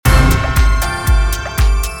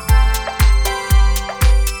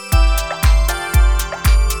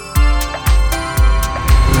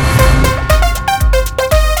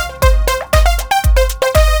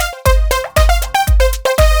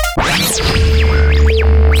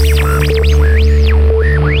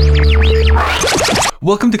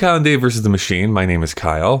Welcome to Kyle and Dave versus the Machine. My name is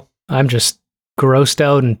Kyle. I'm just grossed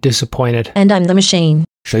out and disappointed. And I'm the Machine.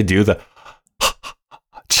 Should I do the...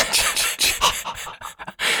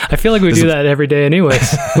 I feel like we do that every day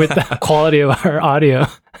anyways, with the quality of our audio.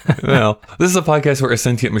 Well, this is a podcast where a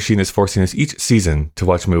sentient machine is forcing us each season to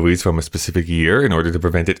watch movies from a specific year in order to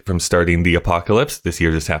prevent it from starting the apocalypse. This year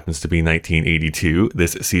just happens to be 1982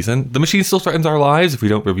 this season. The machine still threatens our lives if we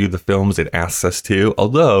don't review the films it asks us to,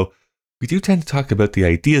 although we do tend to talk about the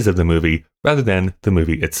ideas of the movie rather than the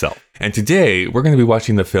movie itself. And today, we're going to be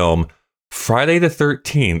watching the film Friday the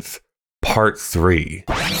 13th, Part 3.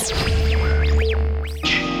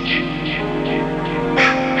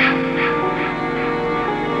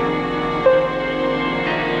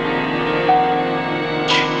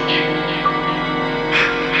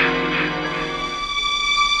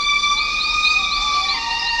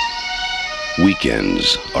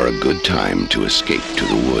 Weekends are a good time to escape to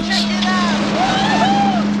the woods.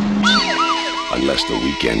 Unless the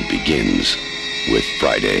weekend begins with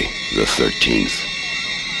Friday the 13th.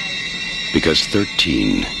 Because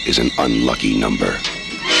 13 is an unlucky number.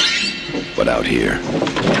 But out here,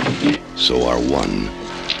 so are 1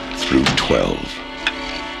 through 12.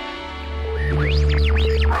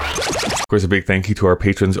 Of course, a big thank you to our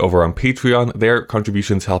patrons over on Patreon. Their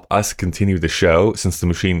contributions help us continue the show since the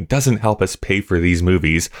machine doesn't help us pay for these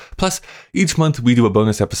movies. Plus, each month we do a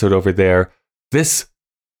bonus episode over there. This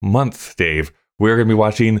month, Dave, we're going to be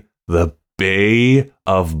watching The Bay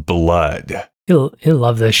of Blood. You'll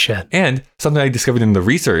love this shit. And something I discovered in the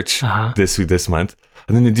research this month.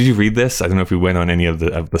 And then, did you read this? I don't know if we went on any of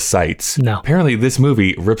the sites. No. Apparently, this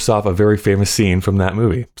movie rips off a very famous scene from that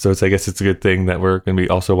movie. So I guess it's a good thing that we're going to be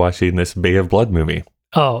also watching this Bay of Blood movie.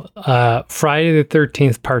 Oh, Friday the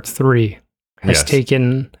 13th, Part 3 has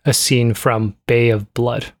taken a scene from Bay of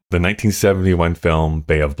Blood. The 1971 film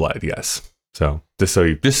Bay of Blood, yes. So just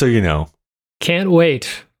so you know. Can't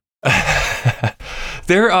wait.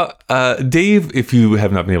 Dave, if you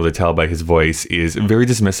have not been able to tell by his voice, is very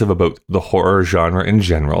dismissive about the horror genre in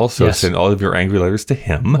general. So send all of your angry letters to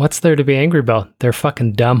him. What's there to be angry about? They're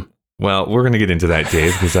fucking dumb. Well, we're going to get into that,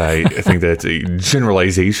 Dave, because I think that's a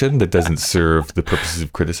generalization that doesn't serve the purposes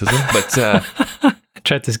of criticism. But I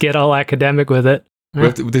tried to get all academic with it.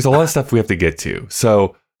 There's a lot of stuff we have to get to.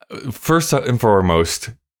 So first and foremost,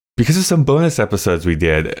 because of some bonus episodes we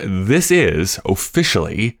did, this is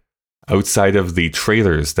officially, outside of the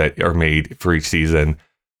trailers that are made for each season,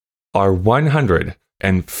 our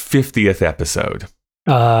 150th episode. Isn't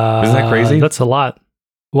that crazy? That's a lot.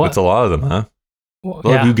 What? That's a lot of them, huh? A lot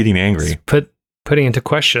of you getting angry. Putting into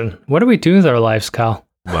question, what do we do with our lives, Kyle?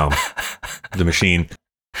 Well, the machine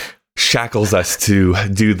shackles us to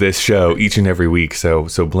do this show each and every week, so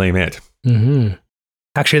blame it. Mm-hmm.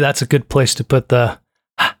 Actually, that's a good place to put the...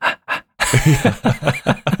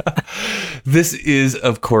 This is,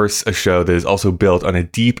 of course, a show that is also built on a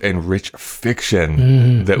deep and rich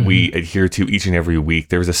fiction that we adhere to each and every week.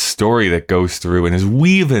 There's a story that goes through and is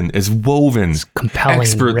woven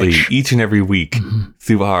expertly each and every week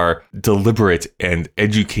through our deliberate and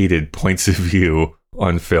educated points of view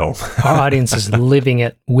on film. Our audience is living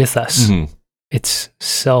it with us. Mm-hmm. It's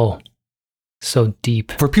so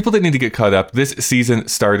deep. For people that need to get caught up, this season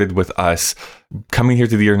started with us coming here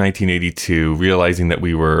to the year 1982, realizing that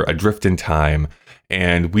we were adrift in time,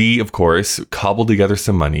 and we, of course, cobbled together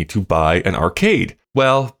some money to buy an arcade.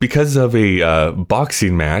 Well, because of a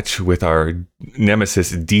boxing match with our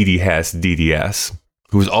nemesis Didi Hess DDS,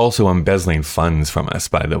 who was also embezzling funds from us,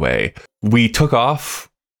 by the way, we took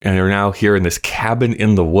off and are now here in this cabin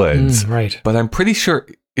in the woods. Right. But I'm pretty sure,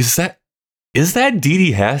 is that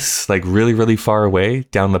Didi Hess, like really, really far away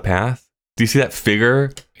down the path? Do you see that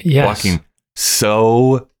figure walking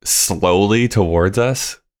so slowly towards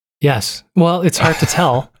us? Yes. Well, it's hard to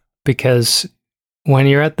tell because when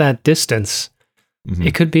you're at that distance,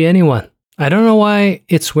 it could be anyone. I don't know why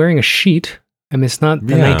it's wearing a sheet. I mean, it's not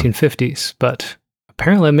the 1950s, but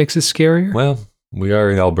apparently it makes it scarier. Well, we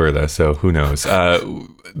are in Alberta, so who knows?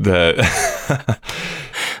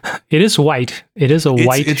 It is white. It is a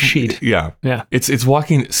white sheet. Yeah. It's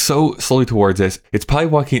walking so slowly towards us. It's probably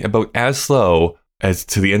walking about as slow as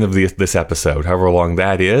to the end of this episode. However long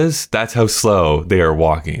that is, that's how slow they are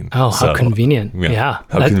walking. Oh, how convenient. Yeah.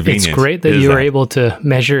 How convenient. It's great that you were able to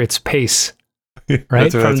measure its pace,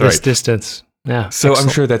 right? From this distance. Yeah. So excellent.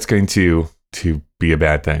 I'm sure that's going to be a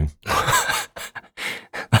bad thing.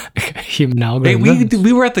 Human algorithms.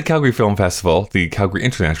 We were at the Calgary Film Festival, the Calgary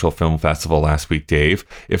International Film Festival last week, Dave.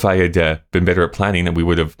 If I had been better at planning, we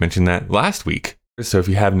would have mentioned that last week. So if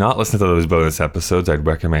you have not listened to those bonus episodes, I'd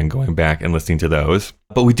recommend going back and listening to those.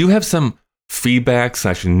 But we do have some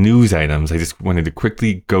feedback/news items I just wanted to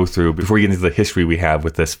quickly go through before we get into the history we have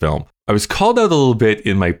with this film. I was called out a little bit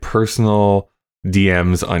in my personal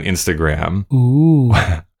DMs on Instagram. Ooh.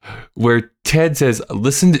 Where Ted says,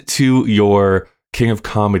 listened to your King of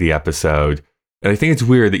Comedy episode, and I think it's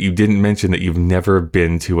weird that you didn't mention that you've never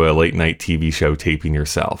been to a late night TV show taping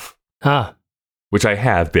yourself. Huh. Which I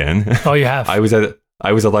have been. Oh, you have? I was at a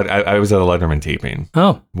Letterman taping.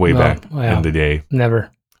 Oh. Way back in the day.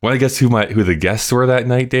 Never. Want to guess who the guests were that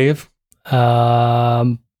night, Dave?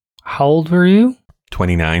 How old were you?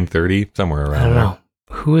 29, 30, somewhere around I don't there. know.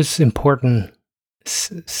 Who was important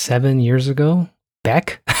 7 years ago?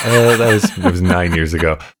 Beck? That was 9 years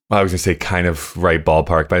ago. I was going to say kind of right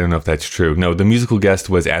ballpark, but I don't know if that's true. No, the musical guest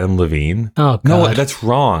was Adam Levine. Oh, God. No, that's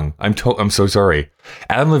wrong. I'm so sorry.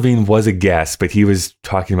 Adam Levine was a guest, but he was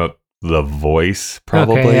talking about The Voice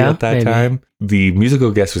probably at that time. The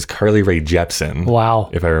musical guest was Carly Rae Jepsen.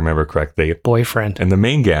 Wow. If I remember correctly. Boyfriend. And the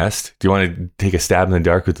main guest, do you want to take a stab in the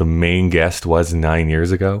dark what the main guest was 9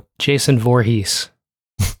 years ago? Jason Voorhees.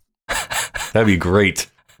 That'd be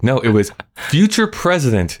great. No, it was future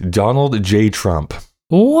President Donald J. Trump.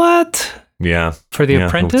 What? Yeah. For The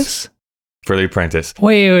Apprentice? For The Apprentice.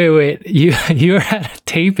 Wait. You were at a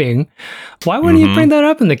taping. Why wouldn't you bring that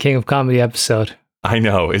up in the King of Comedy episode? I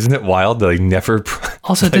know. Isn't it wild that I never...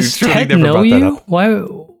 Also, does Ted know you? Why?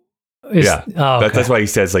 That's why he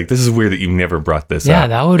says, like, this is weird that you never brought this up. Yeah,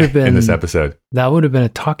 that would have been... in this episode. That would have been a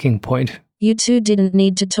talking point. You two didn't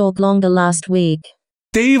need to talk longer last week.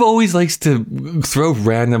 Dave always likes to throw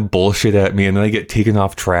random bullshit at me, and then I get taken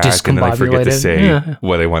off track, and then I forget to say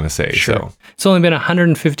what I want to say. Sure. So it's only been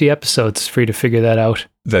 150 episodes for you to figure that out.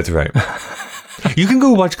 That's right. You can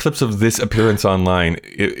go watch clips of this appearance online.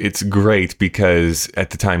 It's great because at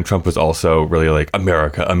the time Trump was also really like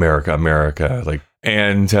America, America, America. Like,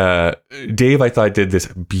 and Dave, I thought, did this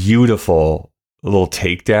beautiful little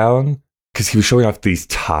takedown because he was showing off these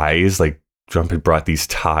ties, like. Trump had brought these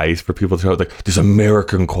ties for people to know, like, this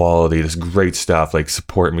American quality, this great stuff, like,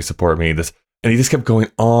 support me, this. And he just kept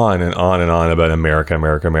going on and on and on about America,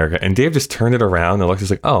 America, America. And Dave just turned it around and looked,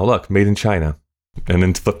 just like, oh, look, made in China. And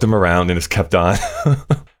then flipped him around and just kept on. And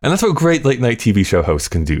that's what great late night TV show hosts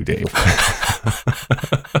can do, Dave.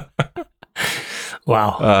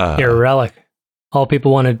 Wow. You're a relic. All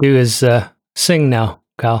people want to do is sing now,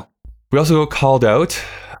 Kyle. We also got called out.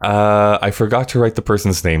 I forgot to write the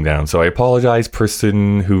person's name down, so I apologize,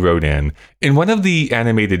 person who wrote in. In one of the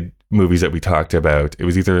animated movies that we talked about, it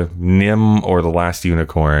was either Nim or The Last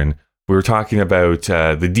Unicorn. We were talking about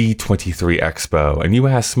the D23 Expo, and you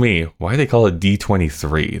asked me, why do they call it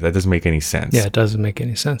D23? That doesn't make any sense. Yeah, it doesn't make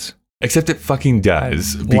any sense. Except it fucking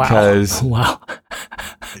does, because... Wow.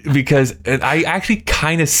 Because I actually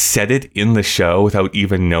kind of said it in the show without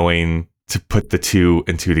even knowing... to put the two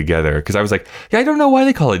and two together, because I was like, yeah, I don't know why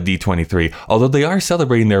they call it D23, although they are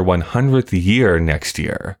celebrating their 100th year next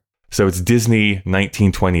year. So it's Disney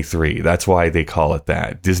 1923. That's why they call it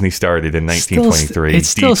that. Disney started in 1923. It's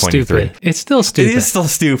still D23. Stupid. It's still stupid. It is still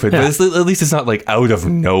stupid, yeah. But at least it's not like out of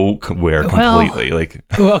nowhere completely.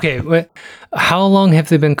 Okay, how long have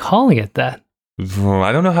they been calling it that?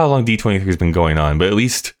 I don't know how long D23 has been going on, but at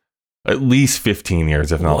least 15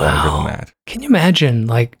 years, if not longer than that. Can you imagine,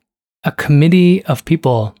 like, a committee of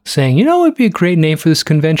people saying, you know what would be a great name for this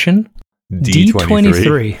convention?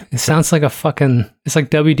 D23. It sounds like it's like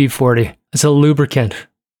WD-40. It's a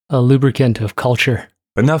lubricant of culture.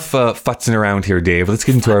 Enough futzing around here, Dave. Let's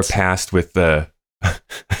get into our past with the...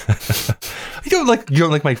 You don't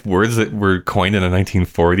like my words that were coined in the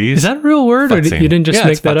 1940s? Is that a real word, futzing. Or you didn't just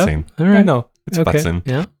make that futzing. Up? All right. No, it's futzing.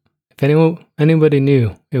 Yeah. If anybody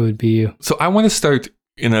knew, it would be you. So I want to start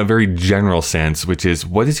in a very general sense, which is,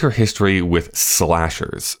 what is your history with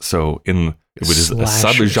slashers? So which is a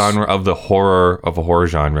subgenre of a horror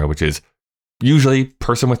genre, which is usually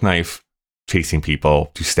person with knife chasing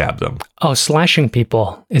people to stab them. Oh, slashing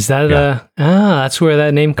people. Is that that's where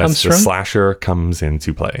that name comes from? The slasher comes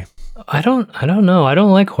into play. I don't know. I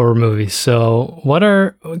don't like horror movies. So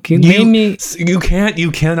name me. You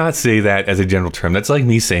cannot say that as a general term. That's like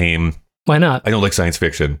me saying, why not? I don't like science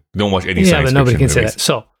fiction. Don't watch any science fiction movies. Yeah, but nobody can say that.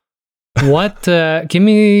 So, what? Give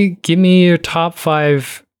me your top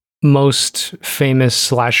 5 most famous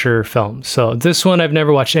slasher films. So this one, I've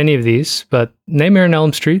never watched any of these, but Nightmare on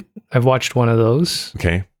Elm Street, I've watched one of those.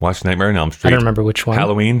 Okay, watch Nightmare on Elm Street. I don't remember which one.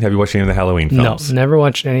 Halloween. Have you watched any of the Halloween films? No, never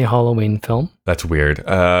watched any Halloween film. That's weird.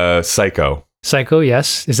 Psycho. Psycho,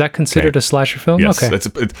 yes. Is that considered a slasher film? Yes.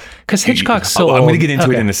 Okay. Because Hitchcock's so old. I'm going to get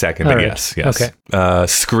into it in a second, but right. yes. Okay.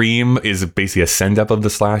 Scream is basically a send-up of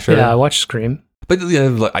the slasher. Yeah, I watched Scream.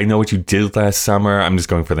 But I Know What You Did Last Summer. I'm just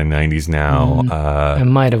going for the 90s now. I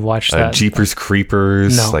might have watched that. Jeepers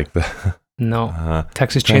Creepers. No. Like the no.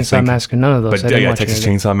 Texas Chainsaw Massacre. None of those. But Texas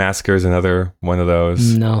Chainsaw Massacre is another one of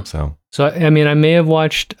those. No. So I mean, I may have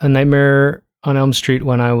watched A Nightmare on Elm Street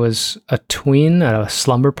when I was a tween at a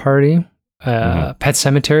slumber party. Pet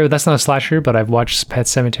Sematary. That's not a slasher, but I've watched Pet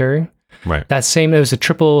Sematary. Right. It was a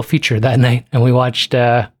triple feature that night, and we watched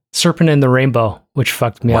Serpent and the Rainbow, which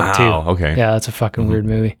fucked me up too. Wow, okay. Yeah, that's a fucking weird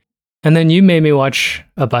movie. And then you made me watch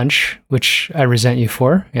a bunch, which I resent you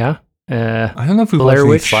for. Yeah. I don't know if we've Blair watched any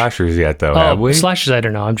Witch. slashers yet, though, have we? Slashers, I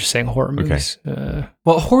don't know. I'm just saying horror movies.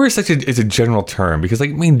 Well, horror is is a general term because,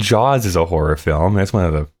 Jaws is a horror film. It's one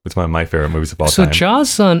of my favorite movies of all time. So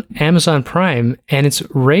Jaws is on Amazon Prime, and it's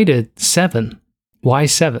rated 7. Why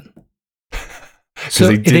 7?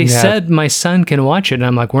 So they said my son can watch it, and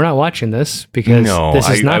I'm like, we're not watching this because this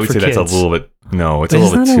is not I would for say kids. that's a little bit. No, it's But a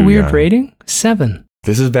little bit too Isn't that a weird young. rating? 7.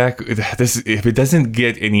 This is back. If it doesn't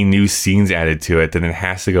get any new scenes added to it, then it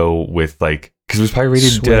has to go with because it was probably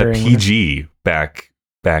rated Swearing. PG back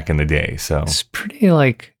in the day. So It's pretty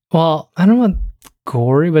I don't know what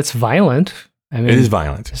gory, but it's violent. I mean, it is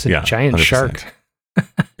violent. It's a giant 100%. shark.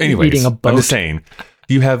 Anyways, eating a boat. I'm just saying,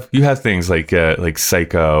 you have things like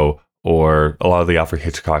Psycho or a lot of the Alfred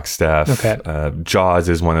Hitchcock stuff. Okay. Jaws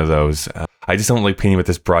is one of those. I just don't like painting with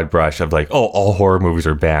this broad brush of all horror movies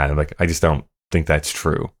are bad. I just don't think that's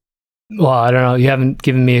true. Well, I don't know. You haven't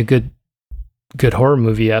given me a good horror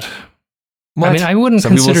movie yet. What? I mean, I wouldn't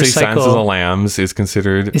Some consider people say Psycho. Silence of the Lambs is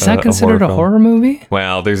considered. Is that considered a horror movie?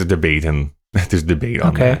 Well, there's a debate on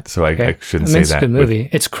that, so I shouldn't say it's that. a good movie.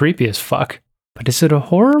 It's creepy as fuck. But is it a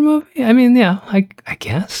horror movie? I mean, yeah, I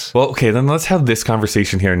guess. Well, okay, then let's have this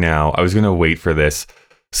conversation here now. I was going to wait for this.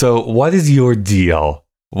 So, what is your deal?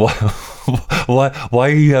 Why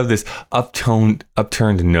do you have this upturned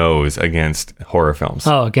nose against horror films?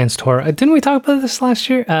 Oh, against horror. Didn't we talk about this last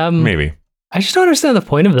year? Maybe. I just don't understand the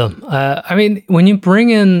point of them. I mean, when you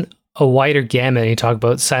bring in a wider gamut, you talk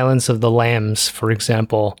about Silence of the Lambs, for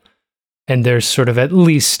example, and there's sort of at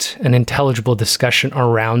least an intelligible discussion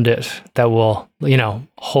around it that will,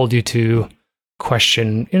 hold you to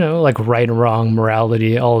question, right and wrong,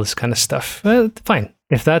 morality, all this kind of stuff. Fine.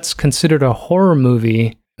 If that's considered a horror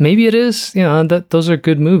movie, maybe it is, those are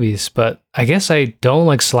good movies, but I guess I don't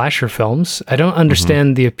like slasher films. I don't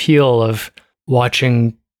understand the appeal of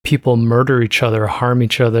watching people murder each other, harm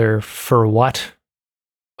each other for what?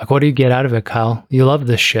 What do you get out of it, Kyle? You love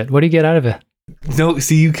this shit. What do you get out of it? No,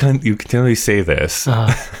 see, you continually say this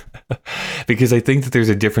because I think that there's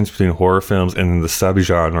a difference between horror films and the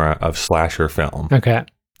subgenre of slasher film. Okay.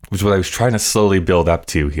 Which is what I was trying to slowly build up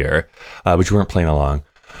to here, but you weren't playing along.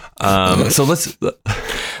 So let's...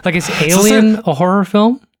 Is Alien a horror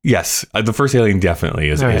film? Yes, the first Alien definitely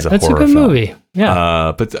is a horror film. That's a good movie.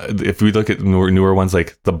 Yeah. But if we look at newer ones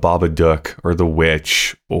like The Babadook or The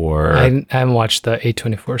Witch or... I haven't watched the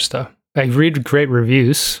A24 stuff. I read great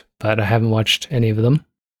reviews, but I haven't watched any of them.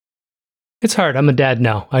 It's hard. I'm a dad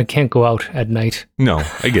now. I can't go out at night. No,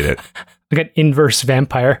 I get it. I got inverse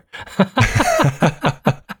vampire.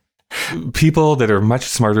 People that are much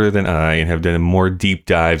smarter than I and have done more deep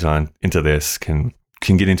dives into this can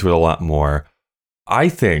get into it a lot more. I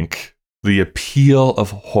think the appeal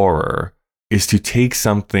of horror is to take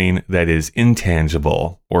something that is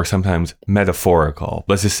intangible or sometimes metaphorical.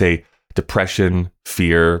 Let's just say depression,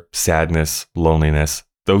 fear, sadness, loneliness,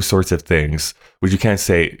 those sorts of things, which you can't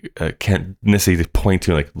necessarily point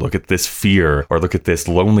to look at this fear or look at this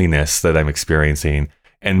loneliness that I'm experiencing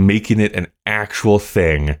and making it an actual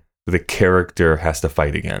thing the character has to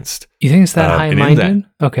fight against. You think it's that high-minded?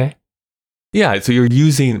 Okay. Yeah, so you're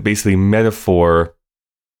using basically metaphor,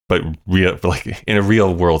 but real, in a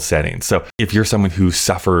real world setting. So if you're someone who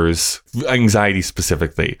suffers anxiety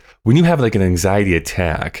specifically, when you have an anxiety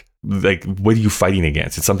attack, what are you fighting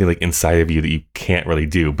against? It's something inside of you that you can't really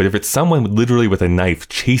do. But if it's someone literally with a knife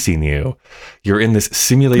chasing you, you're in this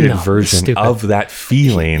simulated version of that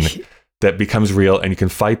feeling that becomes real, and you can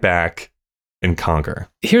fight back and conquer.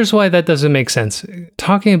 Here's why that doesn't make sense.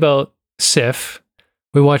 Talking about Sif,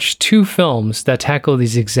 we watched 2 films that tackle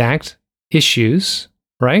these exact issues,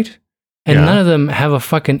 right? And none of them have a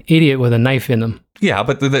fucking idiot with a knife in them. Yeah,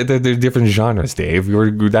 but they're different genres, Dave.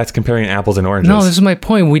 That's comparing apples and oranges. No, this is my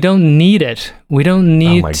point. We don't need it. We don't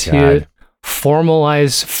need to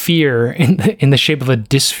formalize fear in the shape of a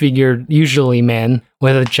disfigured, usually man,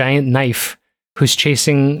 with a giant knife who's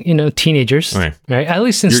chasing, teenagers, right? At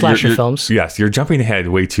least in slasher films. Yes, you're jumping ahead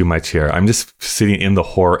way too much here. I'm just sitting in the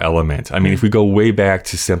horror element. I mean, if we go way back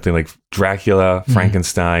to something like Dracula,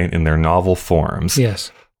 Frankenstein in their novel forms.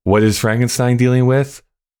 Yes. What is Frankenstein dealing with?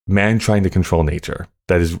 man trying to control nature.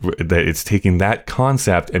 That it's taking that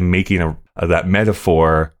concept and making that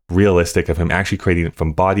metaphor realistic of him actually creating it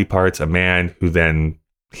from body parts, a man who then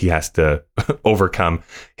he has to overcome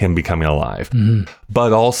him becoming alive.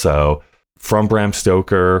 But also from Bram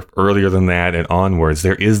Stoker, earlier than that and onwards,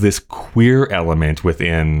 there is this queer element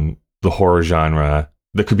within the horror genre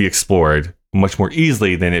that could be explored much more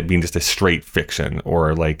easily than it being just a straight fiction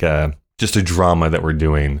or like just a drama that we're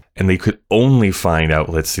doing. And they could only find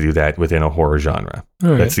outlets to do that within a horror genre.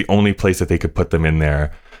 Right. That's the only place that they could put them in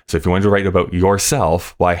there. So if you wanted to write about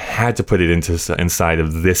yourself, well, I had to put it inside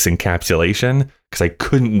of this encapsulation because I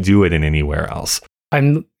couldn't do it in anywhere else.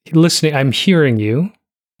 I'm listening, I'm hearing you,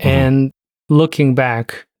 and looking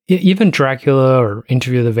back, even Dracula or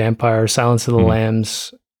Interview with the Vampire, Silence of the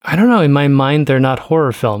Lambs, I don't know, in my mind, they're not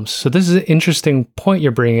horror films. So this is an interesting point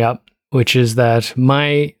you're bringing up, which is that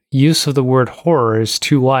my use of the word horror is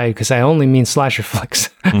too wide because I only mean slasher flicks.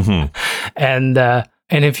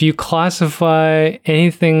 And if you classify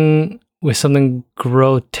anything with something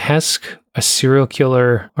grotesque, a serial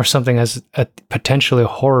killer or something as a potentially a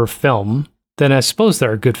horror film, then I suppose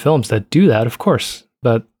there are good films that do that, of course.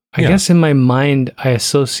 But I guess in my mind, I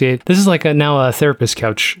associate, this is like now a therapist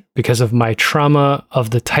couch because of my trauma of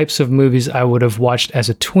the types of movies I would have watched as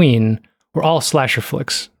a tween were all slasher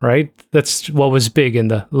flicks, right? That's what was big in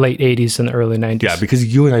the late 80s and the early 90s. Yeah,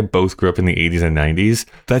 because you and I both grew up in the 80s and 90s.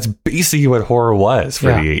 That's basically what horror was for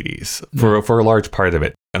the 80s, for a large part of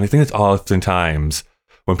it. And I think it's oftentimes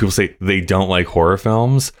when people say they don't like horror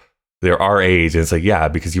films, they're our age, and it's like, yeah,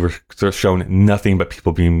 because you were shown nothing but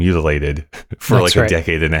people being mutilated for a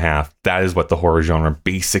decade and a half. That is what the horror genre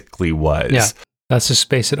basically was. Yeah, that's the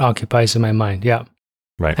space it occupies in my mind, yeah.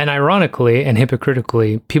 Right. And ironically and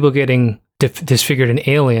hypocritically, people getting disfigured in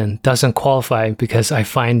Alien doesn't qualify because I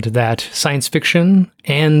find that science fiction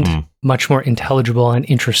and much more intelligible and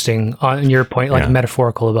interesting on your point, like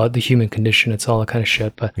metaphorical about the human condition. It's all that kind of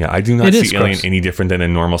shit. But yeah, I do not see Alien any different than a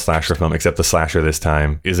normal slasher film, except the slasher this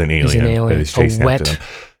time is an alien. That is chasing after them.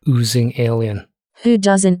 Oozing alien. Who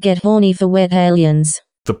doesn't get horny for wet aliens?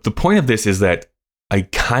 The point of this is that I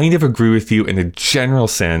kind of agree with you in a general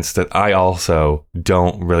sense that I also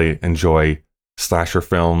don't really enjoy slasher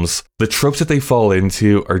films. The tropes that they fall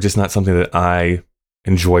into are just not something that I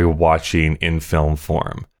enjoy watching in film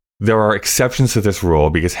form. There are exceptions to this rule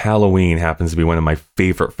because Halloween happens to be one of my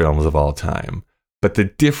favorite films of all time. But the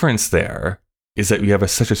difference there is that we have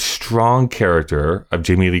such a strong character of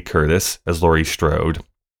Jamie Lee Curtis as Laurie Strode.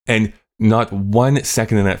 And not 1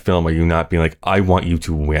 second in that film are you not being like, I want you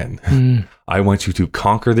to win. I want you to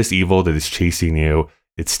conquer this evil that is chasing you.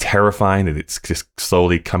 It's terrifying that it's just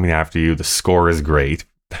slowly coming after you. The score is great.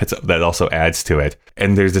 That also adds to it.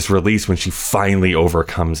 And there's this release when she finally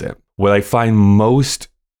overcomes it. What I find most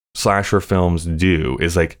slasher films do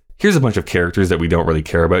is like, here's a bunch of characters that we don't really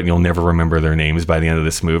care about and you'll never remember their names by the end of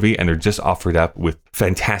this movie. And they're just offered up with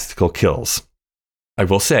fantastical kills. I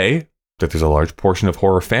will say that there's a large portion of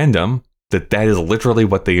horror fandom that is literally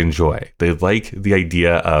what they enjoy. They like the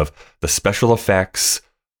idea of the special effects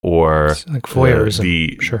or it's like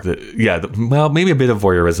voyeurism. Well, maybe a bit of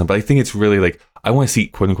voyeurism, but I think it's really like, I want to see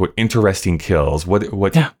quote unquote interesting kills.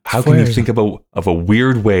 How can you think of a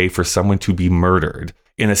weird way for someone to be murdered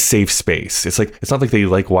in a safe space? It's like, it's not like they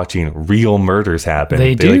like watching real murders happen.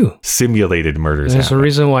 They do. Like simulated murders There's happen. a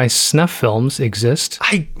reason why snuff films exist.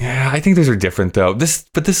 I think those are different though. This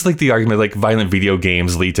is like the argument like violent video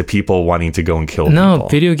games lead to people wanting to go and kill people. No,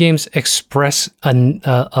 video games express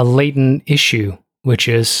a latent issue, which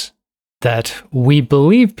is that we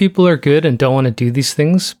believe people are good and don't want to do these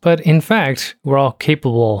things, but in fact, we're all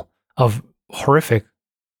capable of horrific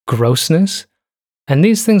grossness. And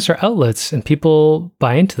these things are outlets, and people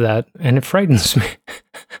buy into that, and it frightens me.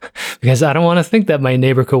 Because I don't want to think that my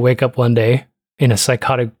neighbor could wake up one day in a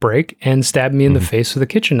psychotic break and stab me in the face with a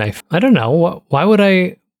kitchen knife. I don't know. Why would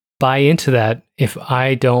I buy into that if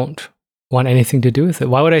I don't want anything to do with it?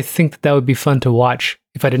 Why would I think that would be fun to watch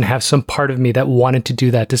if I didn't have some part of me that wanted to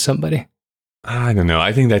do that to somebody? I don't know.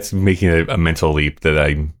 I think that's making a mental leap that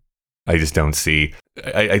I just don't see.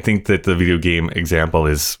 I think that the video game example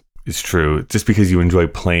is true. Just because you enjoy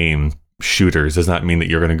playing shooters does not mean that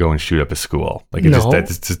you're going to go and shoot up a school. Like that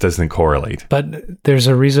just doesn't correlate. But there's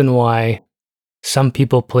a reason why some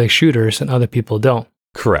people play shooters and other people don't.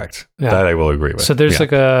 Correct. Yeah. That I will agree with. So there's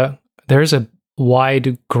there's a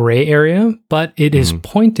wide gray area, but it is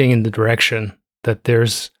pointing in the direction that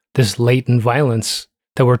there's this latent violence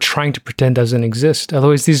that we're trying to pretend doesn't exist.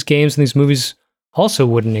 Otherwise, these games and these movies also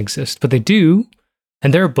wouldn't exist, but they do.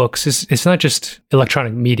 And there are books. It's not just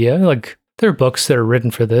electronic media. Like, there are books that are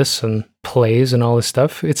written for this and plays and all this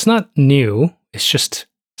stuff. It's not new. It's just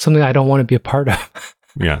something I don't want to be a part of.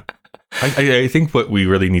 Yeah. I think what we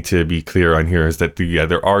really need to be clear on here is that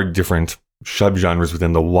there are different subgenres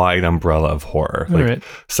within the wide umbrella of horror. Like right.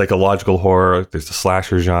 Psychological horror, there's the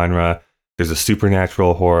slasher genre, there's a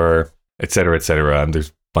supernatural horror, et cetera, et cetera. There's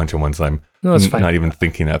a bunch of ones I'm not even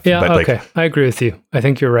thinking of. Yeah, but okay. I agree with you. I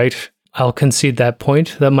think you're right. I'll concede that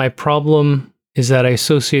point, that my problem is that I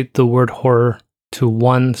associate the word horror to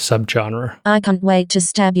one subgenre. I can't wait to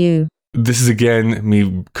stab you. This is, again,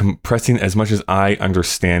 me compressing as much as I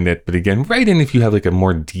understand it. But again, write in if you have like a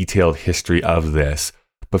more detailed history of this.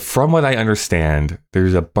 But from what I understand,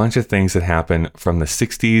 there's a bunch of things that happen from the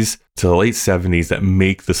 60s to the late 70s that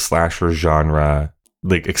make the slasher genre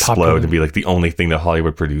like explode Popular. and be like the only thing that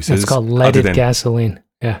Hollywood produces. It's called leaded gasoline.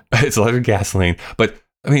 Yeah. It's leaded gasoline. But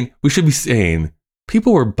I mean, we should be saying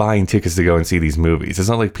people were buying tickets to go and see these movies. It's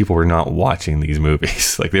not like people were not watching these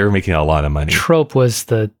movies. Like they were making a lot of money. Trope was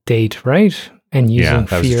the date, right? And using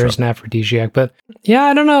fear as an aphrodisiac. But yeah,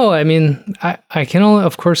 I don't know. I mean, I can only,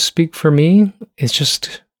 of course, speak for me. It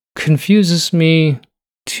just confuses me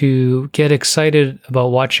to get excited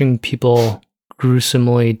about watching people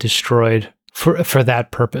gruesomely destroyed for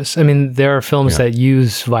that purpose. I mean, there are films that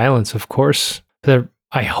use violence, of course. But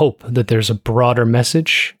I hope that there's a broader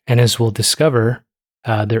message. And as we'll discover,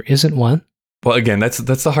 there isn't one. Well, again, that's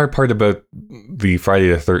the hard part about the Friday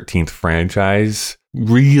the 13th franchise.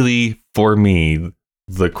 Really, for me,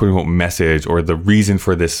 the quote-unquote message or the reason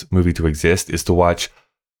for this movie to exist is to watch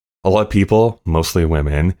a lot of people, mostly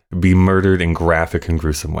women, be murdered in graphic and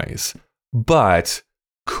gruesome ways. But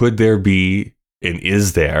could there be, and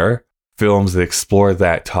is there, films that explore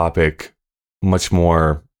that topic much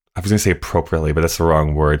more, I was going to say appropriately, but that's the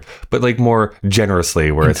wrong word, but like more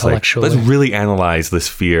generously, where it's like, let's really analyze this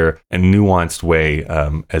fear in a nuanced way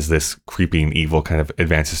as this creeping evil kind of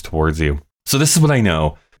advances towards you. So this is what I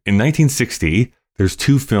know. In 1960, there's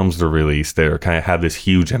two films that are released that are kind of have this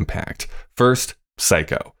huge impact. First,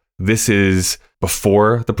 Psycho. This is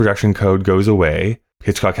before the production code goes away.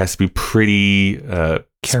 Hitchcock has to be pretty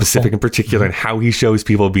specific and particular in how he shows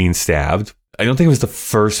people being stabbed. I don't think it was the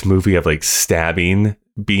first movie of like stabbing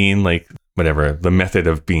being like whatever the method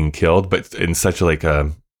of being killed, but in such like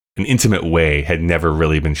an intimate way had never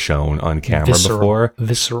really been shown on camera before.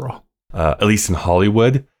 Visceral. At least in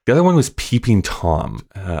Hollywood. The other one was Peeping Tom.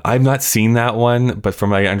 I've not seen that one, but from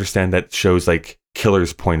what I understand, that shows like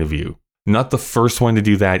killer's point of view. Not the first one to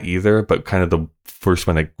do that either, but kind of the first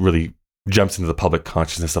one that really jumps into the public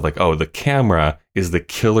consciousness of like, oh, the camera is the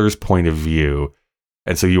killer's point of view.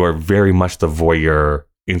 And so you are very much the voyeur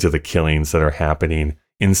into the killings that are happening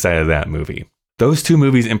inside of that movie. Those two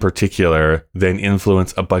movies in particular then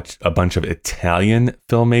influence a bunch of Italian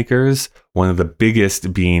filmmakers, one of the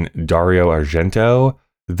biggest being Dario Argento.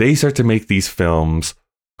 They start to make these films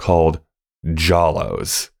called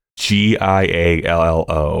giallos,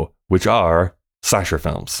 Giallo, which are slasher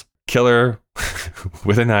films. Killer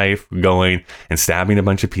with a knife going and stabbing a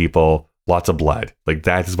bunch of people, lots of blood. Like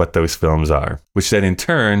that is what those films are, which then in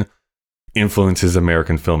turn influences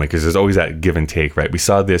American filmmakers. There's always that give and take, right? We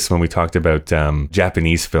saw this when we talked about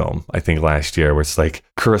Japanese film, I think last year, where it's like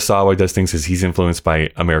Kurosawa does things as he's influenced by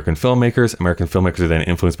American filmmakers. American filmmakers are then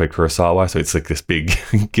influenced by Kurosawa. So it's like this big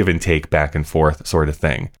give and take back and forth sort of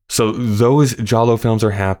thing. So those giallo films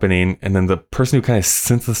are happening. And then the person who kind of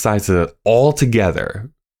synthesizes it all together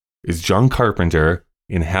is John Carpenter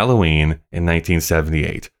in Halloween in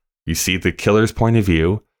 1978. You see the killer's point of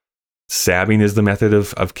view. Stabbing is the method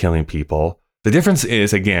of killing people. The difference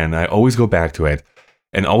is, again, I always go back to it,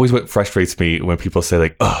 and always what frustrates me when people say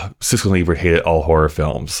like, oh, Siskel and Ebert hated all horror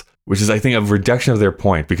films, which is, I think, a reduction of their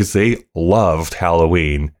point, because they loved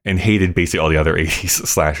Halloween and hated basically all the other 80s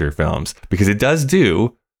slasher films, because it does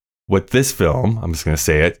do what this film, I'm just going to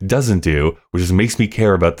say it, doesn't do, which is makes me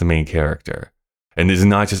care about the main character, and is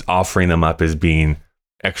not just offering them up as being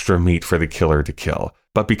extra meat for the killer to kill.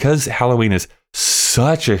 But because Halloween is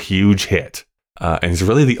such a huge hit, and it's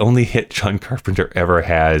really the only hit John Carpenter ever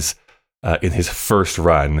has in his first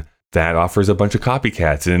run, that offers a bunch of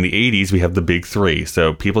copycats. And in the 80s, we have the big three.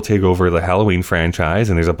 So people take over the Halloween franchise,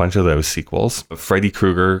 and there's a bunch of those sequels. Freddy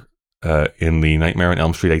Krueger in the Nightmare on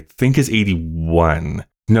Elm Street, I think is 81.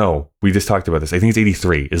 No, we just talked about this. I think it's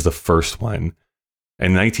 83 is the first one.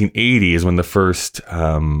 And 1980 is when the first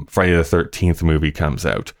Friday the 13th movie comes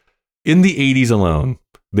out. In the 80s alone,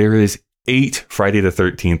 there is 8 Friday the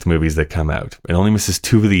 13th movies that come out. It only misses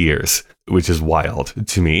 2 of the years, which is wild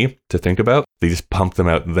to me to think about. They just pump them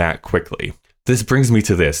out that quickly. This brings me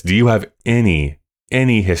to this. Do you have any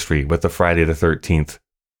history with the Friday the 13th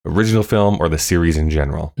original film or the series in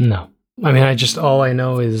general? No. I mean, all I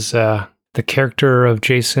know is the character of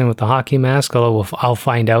Jason with the hockey mask, although I'll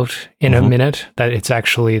find out in a minute that it's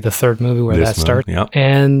actually the third movie where that starts. Yep.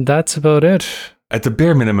 And that's about it. At the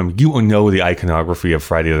bare minimum, you know the iconography of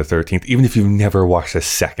Friday the 13th, even if you've never watched a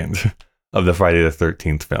second of the Friday the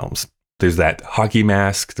 13th films. There's that hockey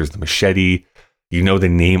mask, there's the machete, you know the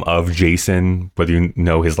name of Jason, whether you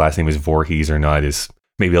know his last name is Voorhees or not is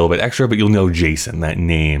maybe a little bit extra, but you'll know Jason, that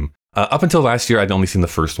name. Up until last year, I'd only seen the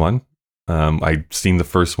first one. I'd seen the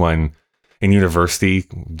first one in university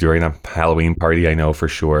during a Halloween party, I know for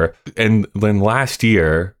sure. And then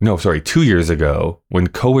 2 years ago, when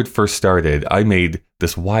COVID first started, I made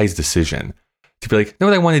this wise decision to be like, know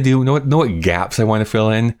what I want to do? Know what gaps I want to fill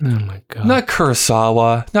in? Oh my God. Not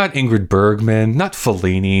Kurosawa, not Ingrid Bergman, not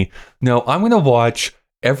Fellini. No, I'm going to watch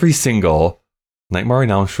every single Nightmare on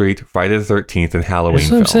Elm Street, Friday the 13th, and Halloween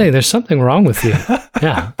That's what I'm saying. There's something wrong with you.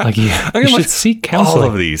 Yeah. Like you should seek counseling. All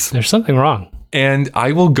of these. There's something wrong. And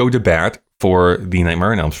I will go to bat for the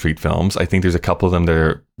Nightmare on Elm Street films. I think there's a couple of them that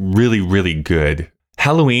are really, really good.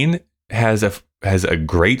 Halloween has a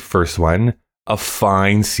great first one, a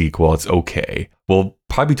fine sequel. It's okay. We'll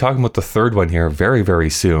probably be talking about the third one here very, very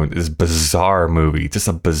soon. This bizarre movie, just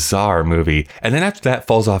a bizarre movie. And then after that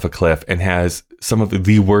falls off a cliff and has some of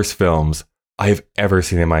the worst films I've ever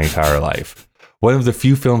seen in my entire life. One of the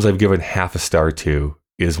few films I've given half a star to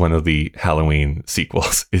is one of the Halloween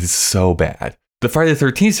sequels. It's so bad. The Friday the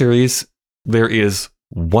 13th series, there is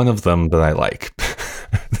one of them that I like.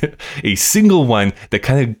 A single one that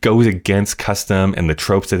kind of goes against custom and the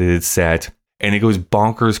tropes that it had set. And it goes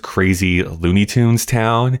bonkers, crazy Looney Tunes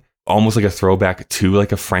town, almost like a throwback to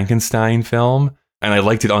like a Frankenstein film. And I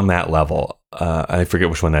liked it on that level. I forget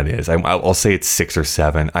which one that is. I'll say it's 6 or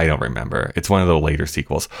 7. I don't remember. It's one of the later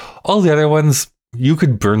sequels. All the other ones, you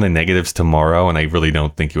could burn the negatives tomorrow, and I really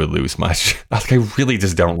don't think you would lose much. Like, I really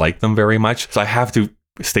just don't like them very much. So I have to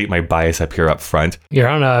state my bias up here up front. You're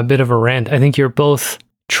on a bit of a rant. I think you're both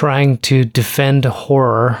trying to defend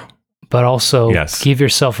horror, but also give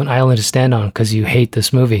yourself an island to stand on because you hate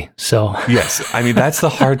this movie. So yes, I mean, that's the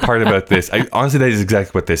hard part about this. Honestly, that is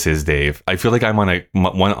exactly what this is, Dave. I feel like I'm on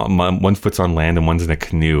one foot's on land and one's in a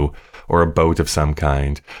canoe or a boat of some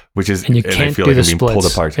kind, which is, and I feel like I'm being pulled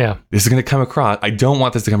apart. Yeah. This is going to come across. I don't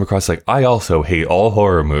want this to come across like I also hate all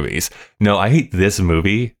horror movies. No, I hate this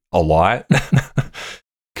movie a lot.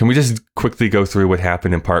 Can we just quickly go through what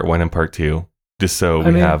happened in part 1 and part 2? Just so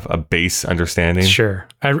we have a base understanding. Sure.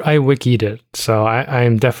 I wikied it, so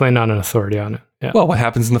I'm definitely not an authority on it. Yeah. Well, what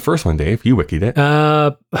happens in the first one, Dave? You wikied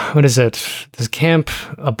it. What is it? This camp,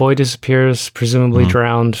 a boy disappears, presumably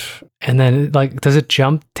drowned. And then, does it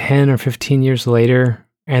jump 10 or 15 years later?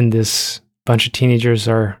 And this bunch of teenagers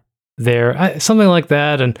are there. Something like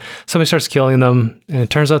that. And somebody starts killing them. And it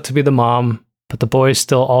turns out to be the mom. But the boy is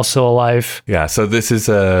still also alive. Yeah, so this is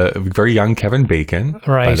a very young Kevin Bacon,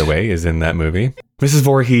 by the way, is in that movie. Mrs.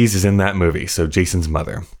 Voorhees is in that movie, so Jason's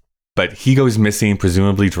mother. But he goes missing,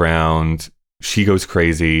 presumably drowned. She goes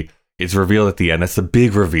crazy. It's revealed at the end. That's the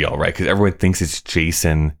big reveal, right? Because everyone thinks it's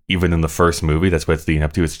Jason, even in the first movie. That's what it's leading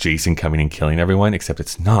up to. It's Jason coming and killing everyone, except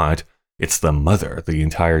it's not. It's the mother the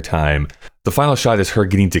entire time. The final shot is her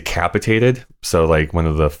getting decapitated. So, one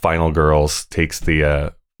of the final girls takes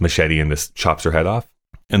the machete and this chops her head off,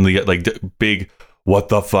 and the big what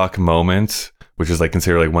the fuck moment, which is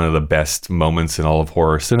considered one of the best moments in all of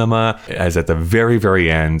horror cinema, as at the very, very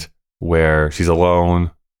end where she's alone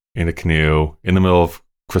in a canoe in the middle of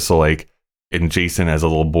Crystal Lake, and Jason as a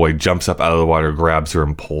little boy jumps up out of the water, grabs her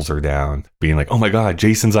and pulls her down, being like, oh my God,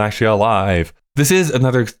 Jason's actually alive. This is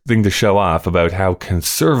another thing to show off about how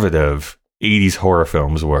conservative 80s horror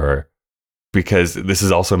films were, because this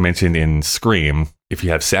is also mentioned in Scream. If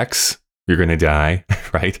you have sex, you're going to die,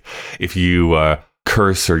 right? If you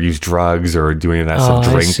curse or use drugs or do any of that stuff,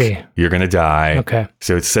 drink, you're going to die. Okay.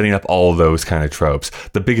 So it's setting up all of those kind of tropes.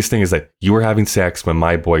 The biggest thing is that you were having sex when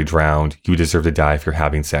my boy drowned. You deserve to die if you're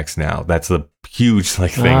having sex now. That's the huge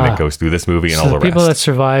thing that goes through this movie and all the rest. So the people that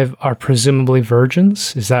survive are presumably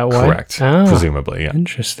virgins? Is that why? Correct. Presumably, yeah.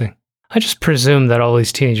 Interesting. I just presume that all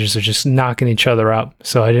these teenagers are just knocking each other up.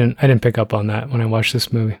 So I didn't pick up on that when I watched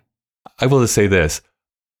this movie. I will just say this.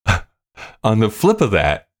 On the flip of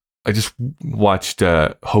that, I just watched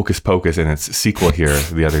Hocus Pocus and its sequel here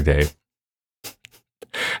the other day.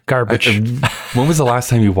 Garbage. When was the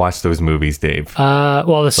last time you watched those movies, Dave?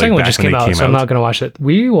 Well, the second one just came out, so I'm not going to watch it.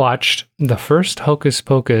 We watched the first Hocus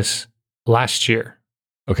Pocus last year.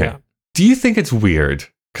 Okay. Yeah. Do you think it's weird?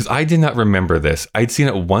 Because I did not remember this. I'd seen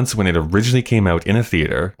it once when it originally came out in a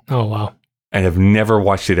theater. Oh, wow. And have never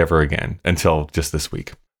watched it ever again until just this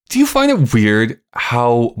week. Do you find it weird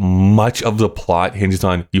how much of the plot hinges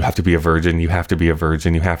on you have to be a virgin, you have to be a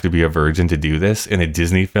virgin, you have to be a virgin to do this in a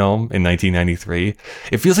Disney film in 1993?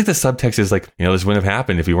 It feels like the subtext is like, this wouldn't have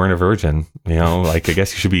happened if you weren't a virgin. Like, I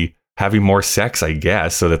guess you should be having more sex, I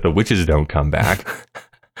guess, so that the witches don't come back.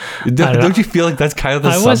 Don't you feel like that's kind of the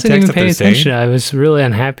subtext? I wasn't even paying attention. I was really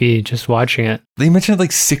unhappy just watching it. They mentioned it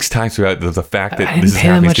like 6 times throughout the fact that this is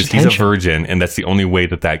happening because he's a virgin, and that's the only way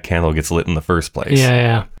that candle gets lit in the first place.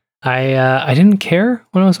 Yeah. I didn't care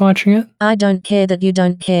when I was watching it. I don't care that you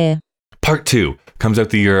don't care. Part 2 comes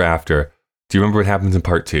out the year after. Do you remember what happens in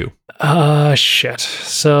part 2? Shit.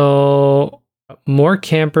 So, more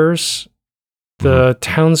campers. The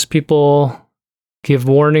townspeople give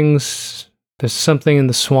warnings. There's something in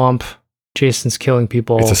the swamp. Jason's killing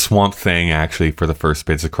people. It's a swamp thing, actually, for the first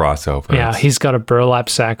bit. It's a crossover. Yeah, he's got a burlap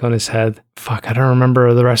sack on his head. Fuck, I don't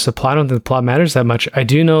remember the rest of the plot. I don't think the plot matters that much. I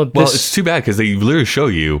do know this. Well, it's too bad because they literally show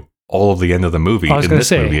you all of the end of the movie in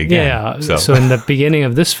this movie again. Yeah. So in the beginning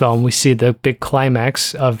of this film, we see the big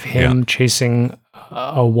climax of him chasing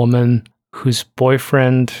a woman whose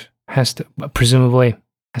boyfriend presumably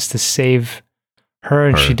has to save her,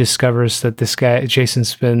 and she discovers that this guy,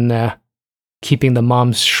 Jason's been keeping the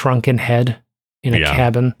mom's shrunken head in a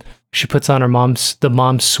cabin. She puts on the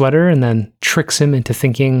mom's sweater and then tricks him into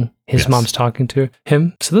thinking his mom's talking to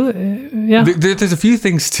him. So, There's a few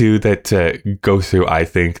things, too, that go through, I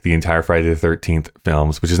think, the entire Friday the 13th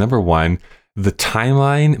films, which is number 1, the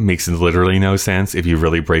timeline makes literally no sense if you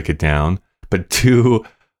really break it down. But 2,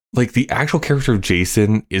 like the actual character of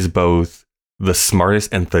Jason is both the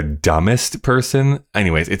smartest and the dumbest person.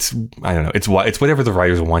 Anyways, I don't know. It's whatever the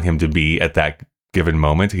writers want him to be at that given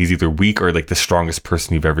moment. He's either weak or like the strongest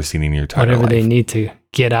person you've ever seen in your entire life. Whatever they need to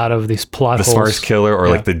get out of these plot holes. The smartest killer or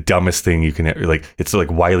like the dumbest thing you can, like, it's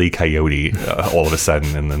like Wile E. Coyote all of a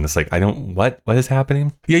sudden. And then it's like, what is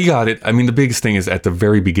happening? Yeah, you got it. I mean, the biggest thing is at the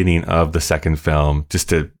very beginning of the second film, just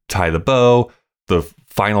to tie the bow, the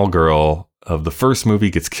final girl of the first movie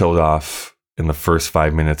gets killed off in the first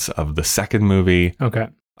 5 minutes of the second movie. Okay.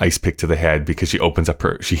 Ice pick to the head because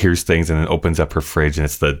she hears things and then opens up her fridge and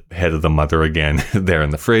it's the head of the mother again there in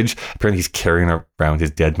the fridge. Apparently he's carrying around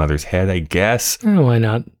his dead mother's head, I guess. Oh, why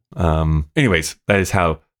not? Anyways, that is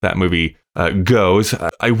how that movie goes.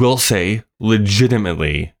 I will say,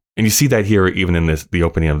 legitimately, and you see that here even in the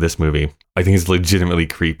opening of this movie, I think it's legitimately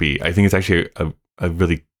creepy. I think it's actually a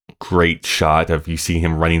really great shot of you see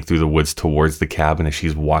him running through the woods towards the cabin as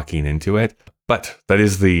she's walking into it. But that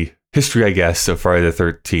is the history, I guess, of Friday the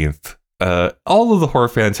 13th. All of the horror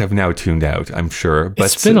fans have now tuned out, I'm sure. But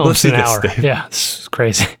it's been almost an hour. Yeah, it's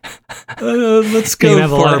crazy. Let's go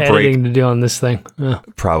have for a lot a of break. editing to do on this thing.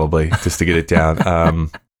 Probably, just to get it down.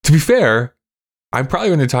 To be fair, I'm probably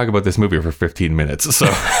going to talk about this movie for 15 minutes, so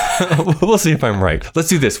we'll see if I'm right. Let's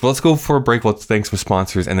do this. Well, let's go for a break. Let's thank some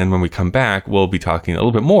sponsors, and then when we come back, we'll be talking a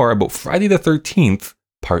little bit more about Friday the 13th,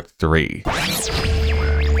 Part 3.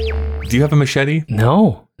 Do you have a machete?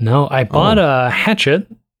 No. I bought a hatchet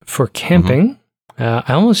for camping.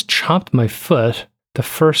 I almost chopped my foot the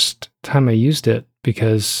first time I used it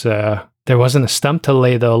because there wasn't a stump to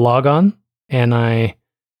lay the log on, and I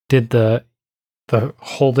did the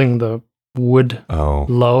holding the wood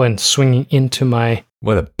low and swinging into my...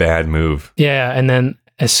 What a bad move. Yeah, and then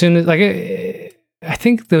as soon as... I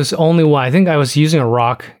think there was only one. I think I was using a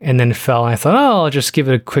rock and then it fell, and I thought, I'll just give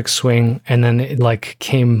it a quick swing, and then it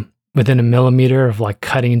came within a millimeter of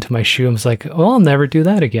cutting into my shoe. I was like, well, I'll never do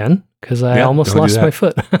that again because I almost lost my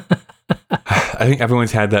foot. I think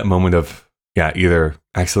everyone's had that moment of, either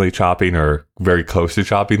accidentally chopping or very close to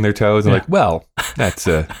chopping their toes. And well, that's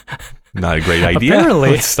not a great idea.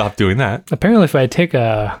 Apparently, let's stop doing that. Apparently, if I take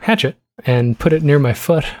a hatchet and put it near my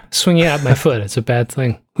foot, swinging it at my foot, it's a bad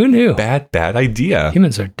thing. Who knew? Bad idea.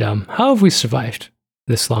 Humans are dumb. How have we survived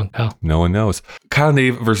this long, pal? No one knows. Kyle and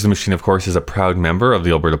Dave versus the Machine, of course, is a proud member of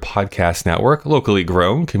the Alberta Podcast Network, locally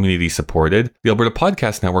grown, community supported. The Alberta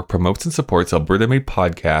Podcast Network promotes and supports Alberta-made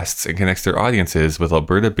podcasts and connects their audiences with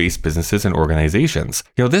Alberta-based businesses and organizations.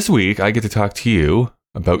 This week, I get to talk to you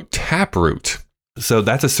about Taproot. So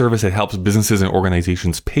that's a service that helps businesses and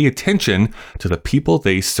organizations pay attention to the people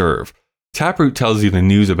they serve. Taproot tells you the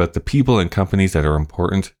news about the people and companies that are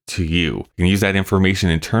important to you. You can use that information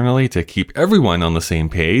internally to keep everyone on the same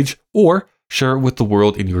page, or share it with the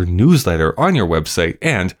world in your newsletter, on your website,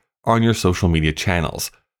 and on your social media channels.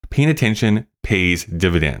 Paying attention pays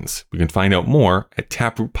dividends. You can find out more at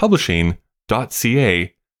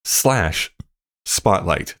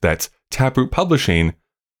taprootpublishing.ca/spotlight. That's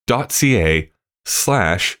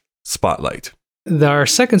taprootpublishing.ca/spotlight. Our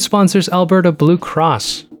second sponsor is Alberta Blue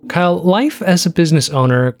Cross. Kyle, life as a business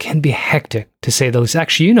owner can be hectic, to say the least.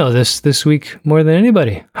 Actually, you know this week more than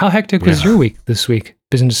anybody. How hectic was your week this week,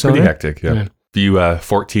 business owner? Pretty hectic, yeah. Few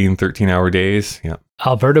 14, 13-hour days, yeah.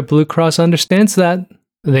 Alberta Blue Cross understands that.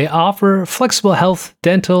 They offer flexible health,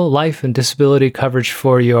 dental, life, and disability coverage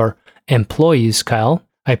for your employees, Kyle.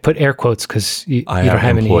 I put air quotes because you don't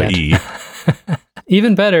have any yet.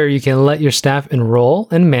 Even better, you can let your staff enroll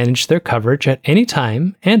and manage their coverage at any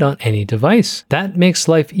time and on any device. That makes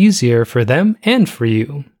life easier for them and for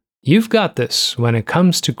you. You've got this when it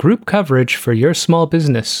comes to group coverage for your small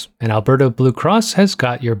business, and Alberta Blue Cross has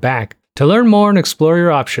got your back. To learn more and explore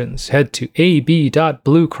your options, head to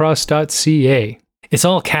ab.bluecross.ca. It's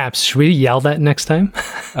all caps. Should we yell that next time?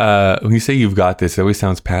 When you say you've got this, it always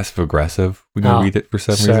sounds passive aggressive. We're going to read it for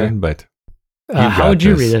some reason, but how would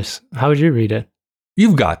you read this? How would you read it?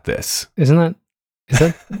 You've got this. Isn't that?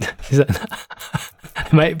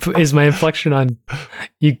 Is my inflection on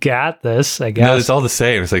you got this, I guess? No, it's all the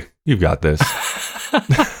same. It's like, you've got this.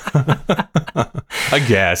 I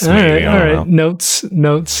guess, maybe. All right. Notes.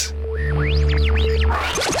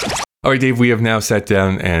 All right, Dave, we have now sat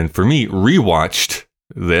down and, for me, rewatched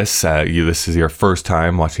this. This is your first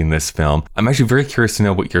time watching this film. I'm actually very curious to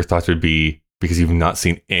know what your thoughts would be, because you've not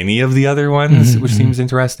seen any of the other ones, which seems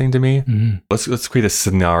interesting to me. Mm-hmm. Let's create a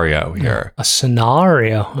scenario here. A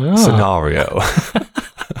scenario. Oh. Scenario.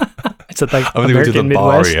 It's like I'm going to go to the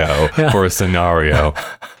Midwest. barrio for a scenario.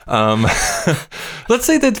 Let's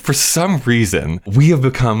say that for some reason we have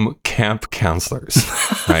become camp counselors,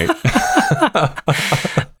 right?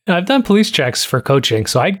 I've done police checks for coaching,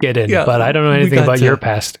 so I'd get in, but I don't know anything about your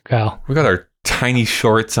past, Kyle. We got our tiny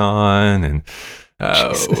shorts on and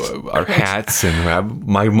our hats, and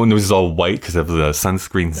my nose is all white because of the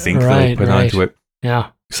sunscreen zinc that I put onto it. Yeah.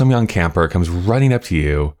 Some young camper comes running up to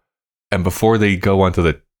you, and before they go onto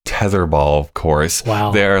the tetherball course,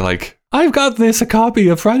 they're like, I've got a copy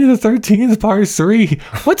of Friday the 13th, Part 3.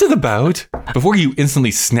 What's it about? Before you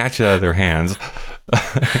instantly snatch it out of their hands,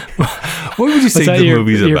 what would you say the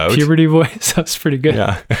movie's about? Your puberty voice? That's pretty good.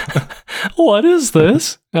 Yeah. What is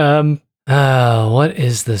this? What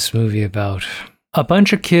is this movie about? A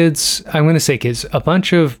bunch of kids, I'm going to say kids, a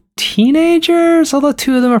bunch of teenagers, although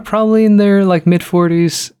two of them are probably in their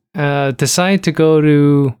mid-40s, decide to go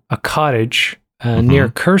to a cottage near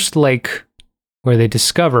Cursed Lake, where they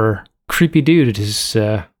discover creepy dude is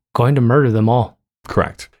going to murder them all.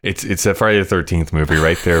 Correct. It's a Friday the 13th movie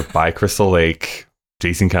right there by Crystal Lake.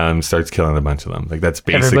 Jason comes, starts killing a bunch of them. That's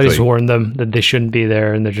basically... Everybody's warned them that they shouldn't be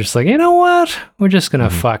there, and they're just like, you know what? We're just going to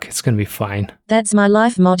fuck. It's going to be fine. That's my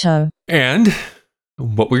life motto. And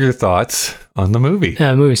what were your thoughts on the movie?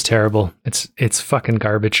 Yeah, the movie's terrible. It's fucking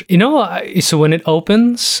garbage. You know, so when it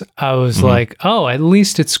opens, I was like, oh, at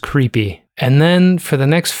least it's creepy. And then for the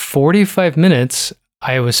next 45 minutes,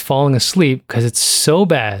 I was falling asleep because it's so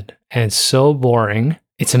bad and so boring.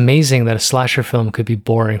 It's amazing that a slasher film could be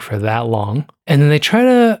boring for that long. And then they try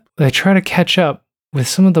to catch up with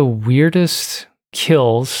some of the weirdest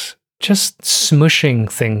kills, just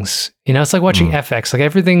smushing things. You know, it's like watching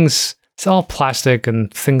FX. It's all plastic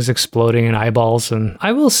and things exploding and eyeballs. And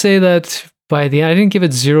I will say that by the end, I didn't give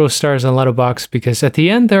it 0 stars on Letterboxd because at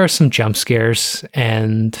the end there are some jump scares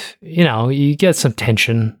and, you know, you get some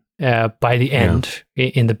tension by the end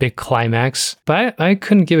in the big climax. But I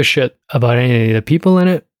couldn't give a shit about any of the people in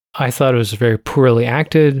it. I thought it was very poorly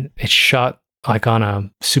acted. It's shot on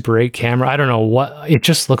a Super 8 camera. I don't know what. It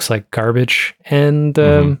just looks like garbage. And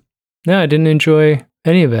I didn't enjoy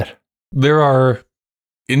any of it. There are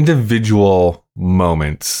individual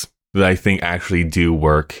moments that I think actually do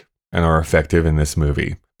work and are effective in this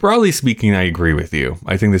movie. Broadly speaking, I agree with you.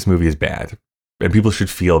 I think this movie is bad, and people should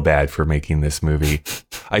feel bad for making this movie.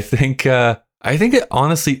 I think it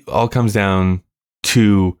honestly all comes down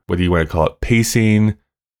to, whether you want to call it pacing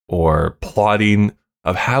or plotting,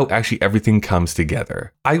 of how actually everything comes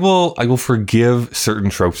together. I will forgive certain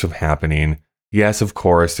tropes from happening. Yes, of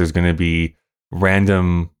course, there's going to be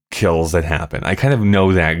random kills that happen. I kind of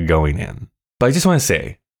know that going in. But I just want to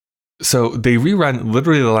say, so they rerun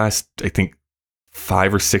literally the last, I think,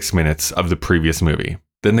 5 or 6 minutes of the previous movie.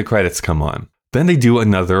 Then the credits come on. Then they do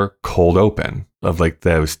another cold open of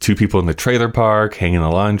those two people in the trailer park hanging the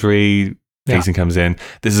laundry. Jason comes in.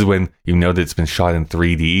 This is when you know that it's been shot in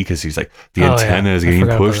 3D because he's like, the antenna is getting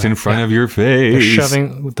pushed in front of your face. They're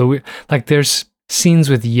shoving there's scenes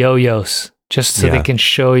with yo-yos just so they can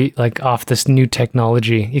show you off this new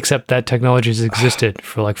technology, except that technology has existed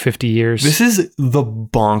for 50 years. This is the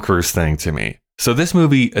bonkers thing to me. So this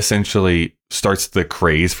movie essentially starts the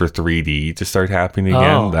craze for 3D to start happening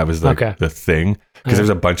again. Oh, That was the thing. Because there's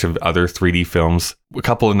a bunch of other 3D films, a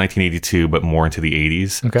couple in 1982, but more into the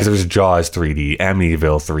 80s. Because there's Jaws 3D,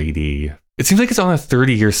 Amityville 3D. It seems like it's on a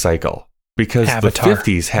 30-year cycle because Avatar.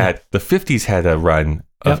 the 50s had a run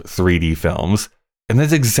of 3D films. And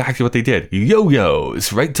that's exactly what they did.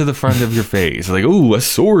 Yo-yos right to the front of your face. Like, ooh, a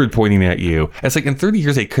sword pointing at you. It's like in 30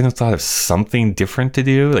 years, they couldn't have thought of something different to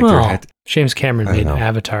do. Like James Cameron made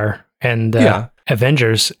Avatar and Yeah.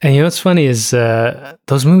 Avengers. And you know what's funny is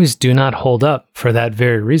those movies do not hold up for that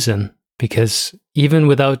very reason. Because even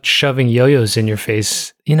without shoving yo-yos in your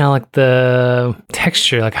face, you know, like the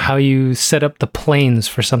texture, like how you set up the planes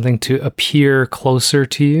for something to appear closer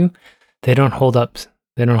to you, they don't hold up.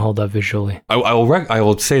 They don't hold up visually. I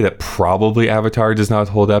will say that probably Avatar does not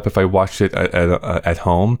hold up if I watched it at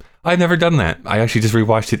home. I've never done that. I actually just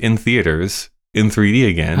rewatched it in theaters in 3D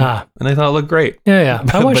again, and I thought it looked great. Yeah.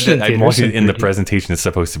 I watched it in theaters. I'm watching it in the presentation it's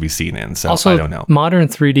supposed to be seen in, so also, I don't know. Modern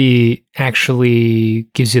 3D actually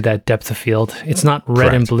gives you that depth of field. It's not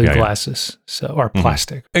red and blue glasses, or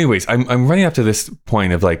plastic. Anyways, I'm running up to this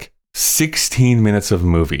point of like 16 minutes of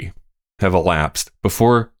movie have elapsed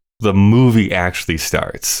before the movie actually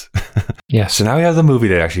starts. Yes. So now we have the movie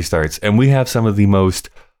that actually starts, and we have some of the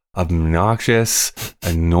most obnoxious,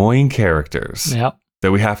 annoying characters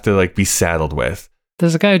that we have to like be saddled with.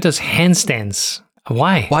 There's a guy who does handstands.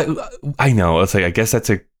 Why? I know. It's like, I guess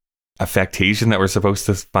that's a affectation that we're supposed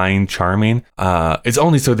to find charming. It's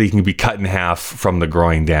only so that he can be cut in half from the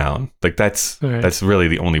groin down. Like that's really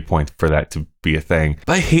the only point for that to be a thing.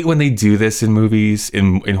 But I hate when they do this in movies,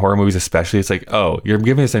 in horror movies especially. It's like, oh, you're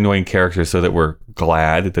giving us annoying characters so that we're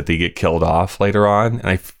glad that they get killed off later on. And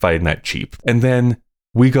I find that cheap. And then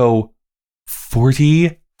we go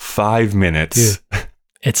 45 minutes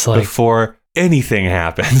it's like before anything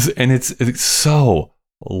happens. And it's so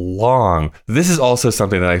long. This is also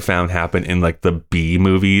something that I found happen in like the B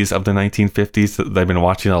movies of the 1950s that I've been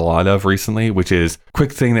watching a lot of recently, which is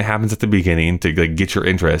quick thing that happens at the beginning to like get your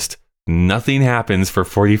interest. Nothing happens for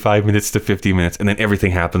 45 minutes to 50 minutes, and then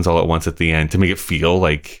everything happens all at once at the end to make it feel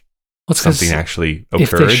like something actually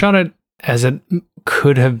occurred. If they shot it as it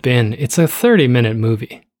could have been, it's a 30-minute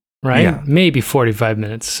movie. Right? Yeah. Maybe 45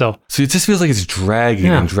 minutes. So it just feels like it's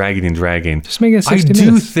dragging and dragging and dragging. Just make it 60 minutes. I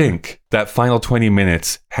do think that final 20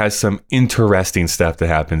 minutes has some interesting stuff that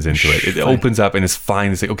happens into it. It opens up and it's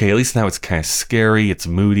fine. It's like, okay, at least now it's kind of scary. It's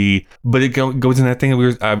moody. But it goes in that thing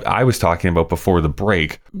that I was talking about before the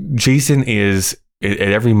break. Jason is, at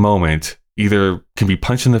every moment, either can be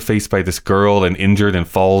punched in the face by this girl and injured and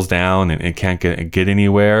falls down and can't get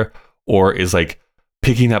anywhere, or is like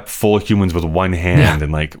picking up full humans with one hand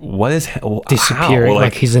and like, what is disappearing?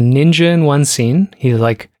 Like he's a ninja in one scene. He's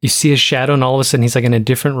like, you see his shadow and all of a sudden he's like in a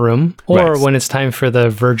different room. Or when it's time for the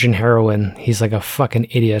virgin heroine, he's like a fucking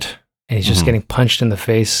idiot and he's just getting punched in the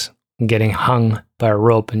face and getting hung by a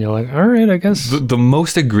rope. And you're like, all right, I guess. The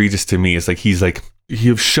most egregious to me is like,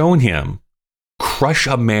 you've shown him crush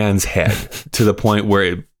a man's head to the point where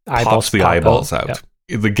it pops the eyeballs out. Yep.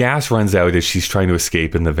 The gas runs out as she's trying to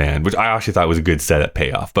escape in the van, which I actually thought was a good setup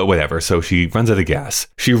payoff, but whatever. So she runs out of gas.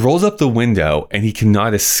 She rolls up the window and he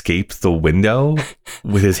cannot escape the window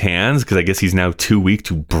with his hands because I guess he's now too weak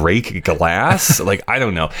to break glass. Like, I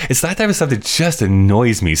don't know. It's that type of stuff that just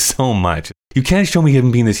annoys me so much. You can't show me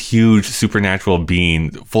him being this huge supernatural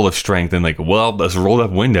being full of strength and like, well, this rolled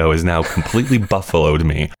up window is now completely buffaloed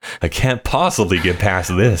me. I can't possibly get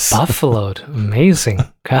past this. Buffaloed. Amazing.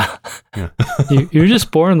 God. Yeah. You're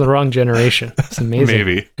just born in the wrong generation. It's amazing.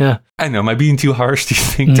 Maybe. Yeah. I know. Am I being too harsh, do you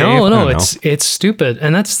think, Dave? No, Dave? it's stupid.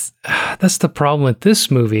 And that's the problem with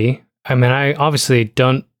this movie. I mean, I obviously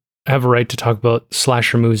don't have a right to talk about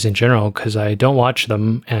slasher movies in general because I don't watch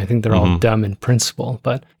them and I think they're all dumb in principle.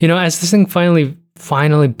 But, you know, as this thing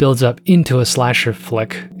finally builds up into a slasher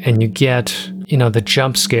flick and you get, you know, the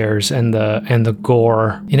jump scares and the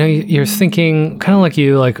gore, you know, you're thinking kind of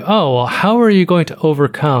like oh, well, how are you going to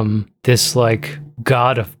overcome this like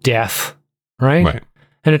god of death, right?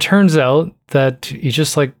 And it turns out that you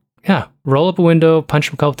just like, roll up a window, punch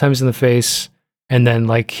him a couple times in the face, and then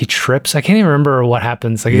like he trips. I can't even remember what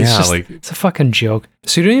happens. Like it's a fucking joke.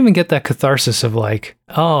 So you don't even get that catharsis of like,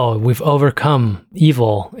 oh, we've overcome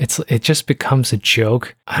evil. It just becomes a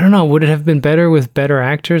joke. I don't know. Would it have been better with better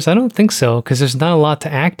actors? I don't think so because there's not a lot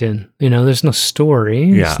to act in. You know, there's no story.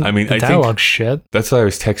 Yeah, I mean, dialogue shit. That's why I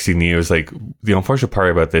was texting you. It was like the unfortunate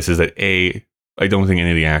part about this is that I don't think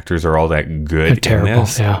any of the actors are all that good. They're terrible. In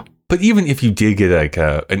this. Yeah. But even if you did get like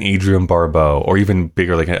an Adrienne Barbeau or even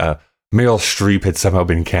bigger like a Meryl Streep had somehow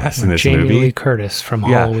been cast in this Jamie movie. Lee Curtis from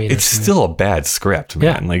Yeah, Halloween. it's still a bad script,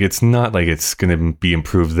 man. Yeah. Like, it's not like it's going to be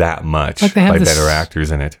improved that much Like, they have by this better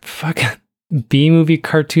actors in it. fucking B-movie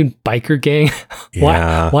cartoon biker gang.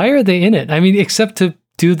 Yeah. Why are they in it? I mean, except to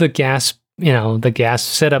do the gas,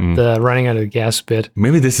 set up the running out of the gas bit.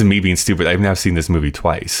 Maybe this is me being stupid. I've now seen this movie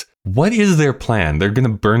twice. What is their plan? They're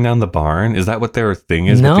going to burn down the barn? Is that what their thing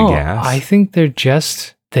is with the gas? I think they're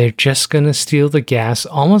just going to steal the gas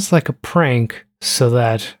almost like a prank so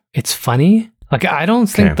that it's funny. Like, I don't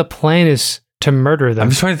think the plan is to murder them. I'm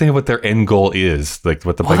just trying to think of what their end goal is. Like,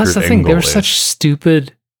 what the Well, that's biker's the end thing. goal They're is. such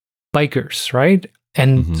stupid bikers, right?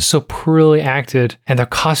 And so poorly acted, and their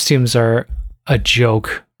costumes are a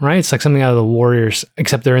joke, right? It's like something out of the Warriors,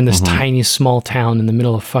 except they're in this tiny, small town in the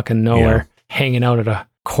middle of fucking nowhere, hanging out at a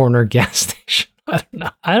corner gas station. I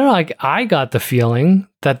don't know. Like, I got the feeling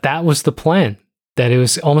that was the plan. That it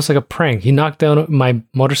was almost like a prank. You knocked down my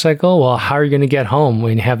motorcycle. Well, how are you going to get home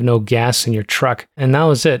when you have no gas in your truck? And that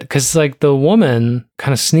was it. Because like the woman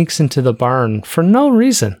kind of sneaks into the barn for no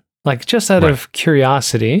reason, like just out of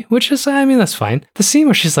curiosity, which is, I mean, that's fine. The scene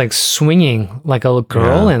where she's like swinging like a little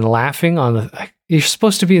girl and laughing on the, like, you're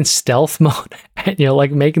supposed to be in stealth mode and you're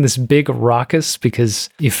like making this big ruckus because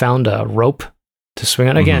you found a rope to swing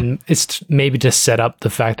on. Again, it's maybe to set up the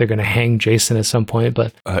fact they're going to hang Jason at some point,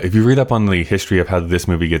 but if you read up on the history of how this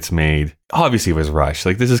movie gets made, obviously it was rushed.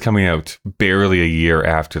 Like, this is coming out barely a year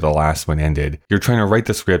after the last one ended. You're trying to write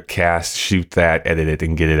the script, cast, shoot that, edit it,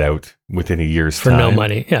 and get it out within a year's for time. no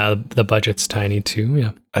money. Yeah, the budget's tiny too.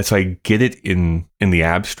 Yeah. So I get it in the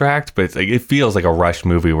abstract, but it's like, it feels like a rushed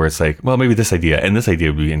movie where it's like, well, maybe this idea and this idea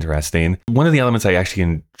would be interesting. One of the elements I actually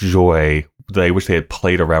enjoy that I wish they had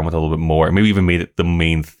played around with a little bit more, maybe even made it the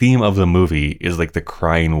main theme of the movie, is like the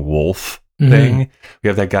crying wolf thing. We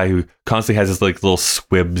have that guy who constantly has his like little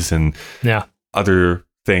squibs and other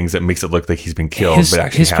things that makes it look like he's been killed, but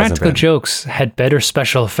actually his hasn't practical been. jokes had better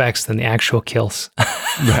special effects than the actual kills.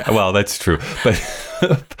 Right, well, that's true,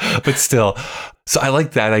 but still. So I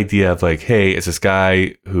like that idea of like, hey, it's this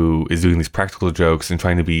guy who is doing these practical jokes and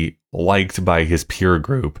trying to be liked by his peer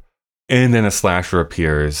group, and then a slasher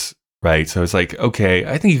appears. Right. So it's like, okay,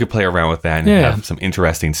 I think you could play around with that and have some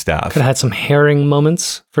interesting stuff. Could have had some herring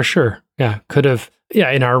moments for sure. Yeah. Could have. Yeah.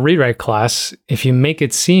 In our rewrite class, if you make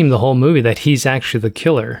it seem the whole movie that he's actually the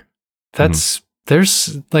killer, there's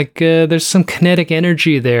some kinetic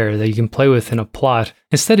energy there that you can play with in a plot.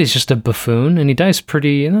 Instead, he's just a buffoon and he dies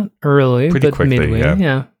pretty early, pretty but quickly, midway.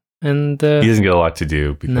 Yeah. And he doesn't get a lot to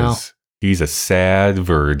do because he's a sad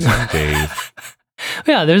virgin, Dave.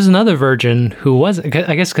 Yeah, there's another virgin who was, I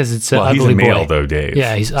guess, because it's an ugly boy. He's a male, though, Dave.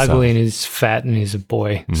 Yeah, he's ugly and he's fat and he's a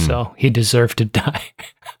boy, so he deserved to die.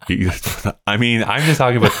 I mean, I'm just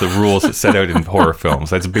talking about the rules that set out in horror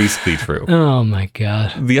films. That's basically true. Oh my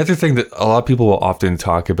God. The other thing that a lot of people will often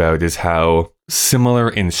talk about is how similar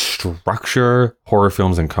in structure horror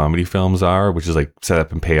films and comedy films are, which is like set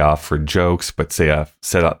up and pay off for jokes, but say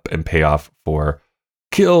set up and pay off for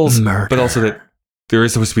kills, murder. But also that there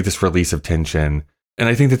is supposed to be this release of tension. And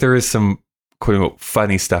I think that there is some quote unquote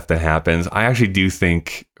funny stuff that happens. I actually do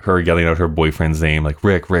think her yelling out her boyfriend's name, like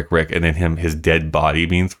Rick, and then his dead body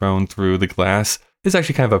being thrown through the glass is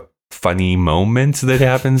actually kind of a funny moment that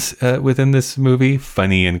happens within this movie.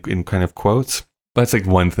 Funny in kind of quotes. But it's like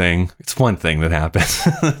one thing. It's one thing that happens.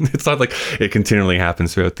 It's not like it continually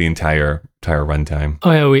happens throughout the entire runtime.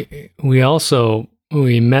 Oh yeah,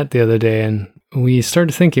 we met the other day and we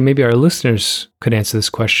started thinking maybe our listeners could answer this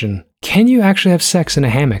question. Can you actually have sex in a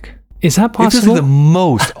hammock? Is that possible? This is the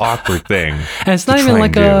most awkward thing. And it's not even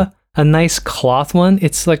like a nice cloth one.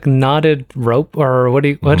 It's like knotted rope, or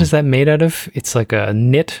what is that made out of? It's like a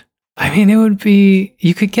knit. I mean, it would be,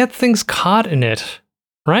 you could get things caught in it,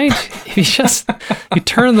 right? If you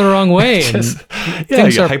turn the wrong way. You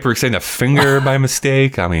hyperextend a finger by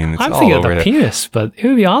mistake. I mean, it's I'm all thinking of over the penis, but it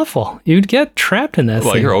would be awful. You'd get trapped in that thing.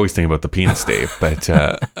 Well, you're always thinking about the penis, Dave. But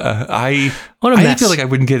I mess. feel like I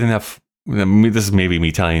wouldn't get enough. This is maybe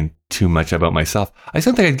me telling too much about myself. I just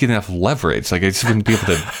don't think I'd get enough leverage. Like, I just wouldn't be able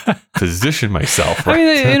to position myself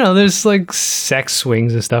right. I mean, there's like sex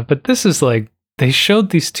swings and stuff, but this is like, they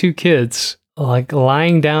showed these two kids like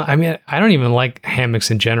lying down. I mean, I don't even like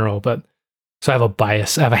hammocks in general, but so I have a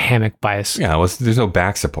bias. I have a hammock bias. Yeah, well, there's no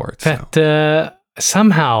back support. But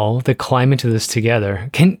somehow they climb into this together.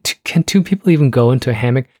 Can two people even go into a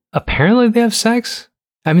hammock? Apparently they have sex.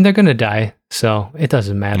 I mean, they're going to die, so it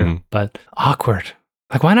doesn't matter, but awkward.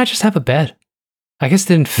 Like, why not just have a bed? I guess it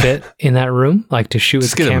didn't fit in that room, like to shoot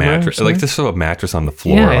with the camera. Just get a mattress. Like, just throw a mattress on the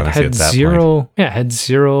floor, yeah, honestly, at that point. Yeah, it had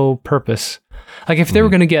zero purpose. Like, if they were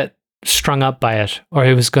going to get strung up by it, or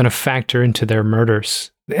it was going to factor into their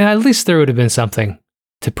murders, at least there would have been something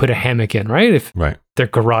to put a hammock in, right? If they're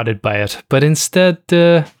garroted by it. But instead,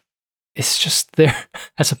 it's just there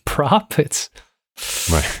as a prop. It's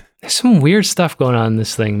right. There's some weird stuff going on in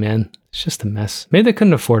this thing, man. It's just a mess. Maybe they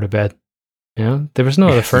couldn't afford a bed. You know, there was no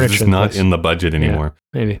other furniture. It's not in the budget anymore.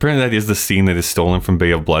 Yeah, maybe. Apparently, that is the scene that is stolen from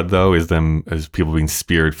Bay of Blood, though, is people being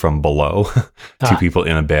speared from below. Two people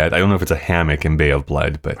in a bed. I don't know if it's a hammock in Bay of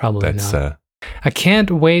Blood, but probably that's. Not. I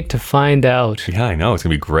can't wait to find out. Yeah, I know. It's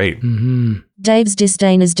going to be great. Mm-hmm. Dave's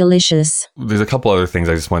disdain is delicious. There's a couple other things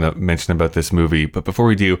I just want to mention about this movie. But before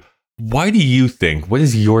we do, why do you think, what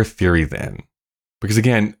is your theory then? Because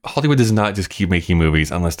again, Hollywood does not just keep making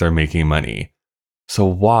movies unless they're making money. So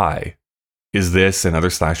why is this and other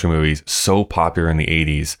slasher movies so popular in the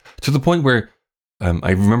 80s to the point where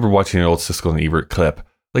I remember watching an old Siskel and Ebert clip.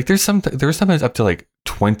 Like there was sometimes up to like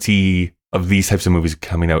 20 of these types of movies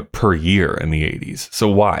coming out per year in the 80s. So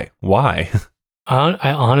why?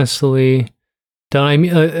 I honestly don't. I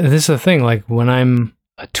mean, this is the thing. Like when I'm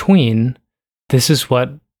a tween, this is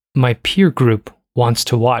what my peer group wants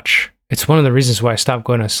to watch. It's one of the reasons why I stopped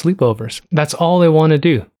going to sleepovers. That's all they want to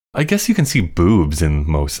do. I guess you can see boobs in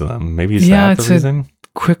most of them. Maybe is that the reason? A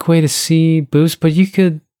quick way to see boobs, but you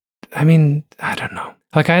could, I mean, I don't know.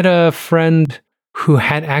 Like I had a friend who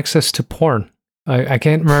had access to porn. I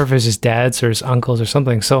can't remember if it was his dad's or his uncle's or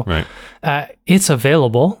something. So it's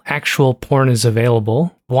available. Actual porn is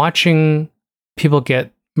available. Watching people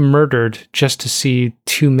get murdered just to see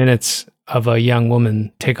 2 minutes of a young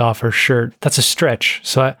woman take off her shirt, that's a stretch.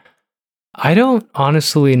 So I don't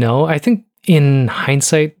honestly know. I think in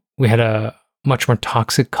hindsight, we had a much more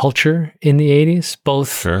toxic culture in the 80s,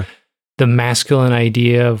 both the masculine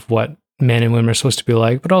idea of what men and women are supposed to be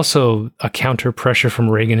like, but also a counter pressure from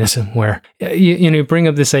Reaganism where you bring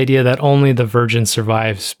up this idea that only the virgin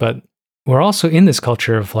survives, but we're also in this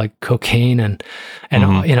culture of like cocaine and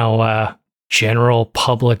general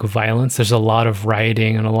public violence. There's a lot of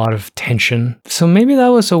rioting and a lot of tension. So maybe that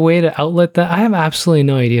was a way to outlet that. I have absolutely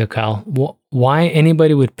no idea, Kyle, why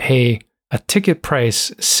anybody would pay a ticket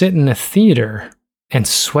price, sit in a theater and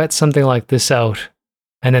sweat something like this out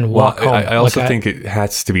and then walk home. I also think it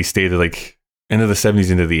has to be stated like end of the 70s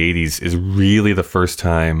into the 80s is really the first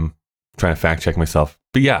time, I'm trying to fact check myself,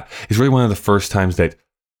 but yeah, it's really one of the first times that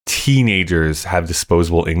teenagers have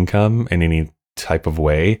disposable income in any type of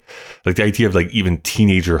way. Like the idea of like even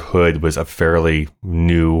teenagerhood was a fairly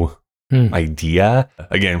new idea.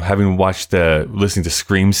 Again, having listening to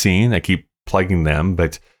Scream Scene, I keep plugging them,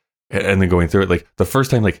 and then going through it, like the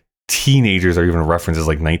first time like teenagers are even referenced as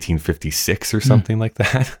like 1956 or something like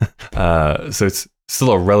that. So it's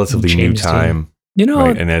still a relatively new time.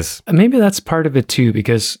 Right? And as maybe that's part of it too,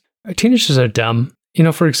 because teenagers are dumb.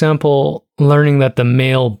 For example, learning that the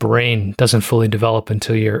male brain doesn't fully develop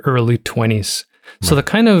until your early 20s. So the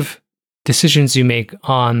kind of decisions you make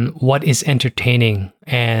on what is entertaining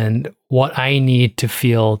and what I need to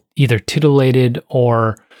feel either titillated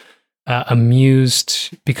or amused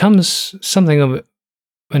becomes something of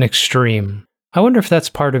an extreme. I wonder if that's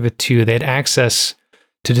part of it too. They had access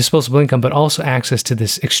to disposable income, but also access to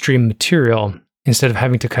this extreme material instead of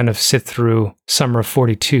having to kind of sit through Summer of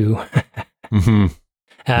 42.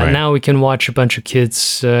 Now we can watch a bunch of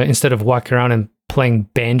kids, instead of walking around and playing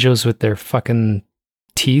banjos with their fucking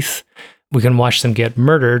teeth, we can watch them get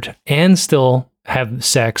murdered and still have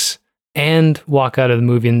sex and walk out of the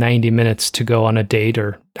movie in 90 minutes to go on a date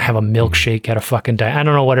or have a milkshake at a fucking diner. I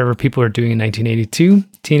don't know, whatever people are doing in 1982.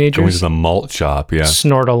 Teenagers. Going to the malt shop, yeah.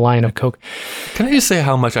 Snort a line of coke. Can I just say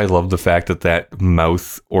how much I love the fact that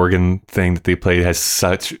mouth organ thing that they played has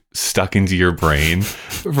such stuck into your brain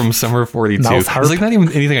from Summer 42. It's like not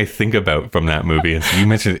even anything I think about from that movie. And you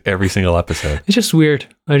mentioned it every single episode. It's just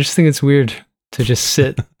weird. I just think it's weird to just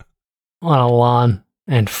sit on a lawn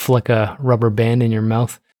and flick a rubber band in your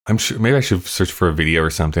mouth. I'm sure maybe I should search for a video or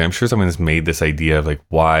something. I'm sure someone has made this idea of like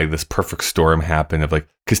why this perfect storm happened of like,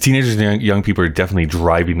 because teenagers and young people are definitely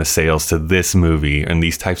driving the sales to this movie and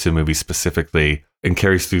these types of movies specifically and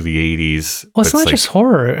carries through the 80s. Well, it's not just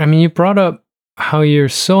horror. I mean, you brought up how you're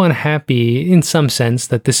so unhappy in some sense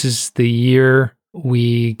that this is the year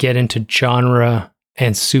we get into genre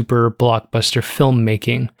and super blockbuster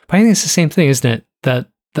filmmaking. But I think it's the same thing, isn't it? That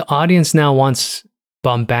the audience now wants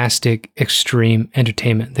bombastic, extreme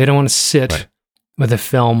entertainment. They don't want to sit with a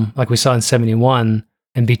film like we saw in 71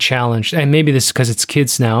 and be challenged. And maybe this is because it's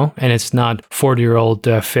kids now and it's not 40-year-old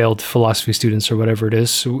failed philosophy students or whatever it is.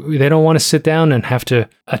 So they don't want to sit down and have to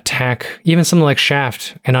attack even something like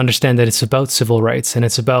Shaft and understand that it's about civil rights and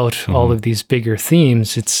it's about all of these bigger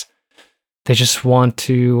themes. They just want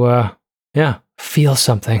to, feel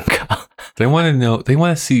something. They want to know. They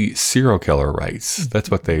want to see serial killer rights. That's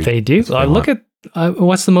what they do. Look want. At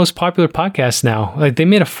what's the most popular podcast now? Like they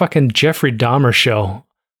made a fucking Jeffrey Dahmer show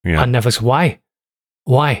on Netflix.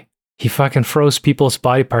 Why? He fucking froze people's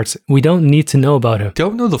body parts. We don't need to know about him.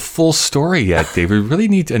 Don't know the full story yet, Dave. We really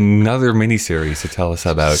need another miniseries to tell us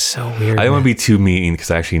about. So weird. I don't want to be too mean because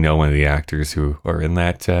I actually know one of the actors who are in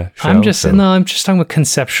that show. I'm just talking about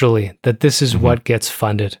conceptually that this is what gets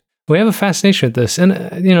funded. We have a fascination with this. And,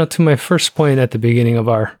 to my first point at the beginning of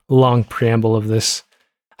our long preamble of this,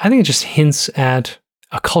 I think it just hints at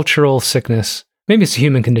a cultural sickness. Maybe it's a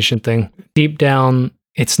human condition thing. Deep down,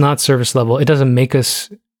 it's not service level. It doesn't make us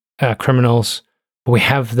criminals, but we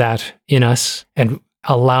have that in us, and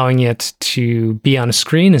allowing it to be on a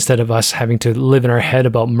screen instead of us having to live in our head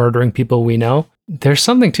about murdering people we know. There's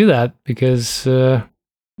something to that because I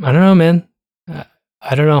don't know, man.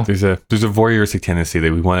 I don't know. There's a voyeuristic tendency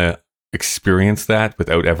that we want to experience that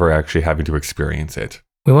without ever actually having to experience it.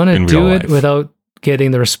 We want to do it without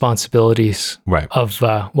getting the responsibilities of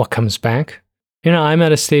what comes back. I'm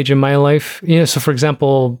at a stage in my life. So for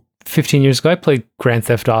example, 15 years ago, I played Grand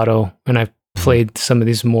Theft Auto, and I played some of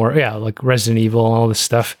these more, like Resident Evil and all this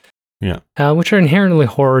stuff. Yeah. Which are inherently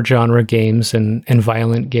horror genre games and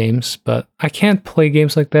violent games, but I can't play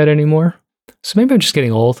games like that anymore. So maybe I'm just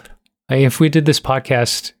getting old. If we did this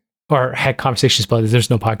podcast or had conversations about it, there's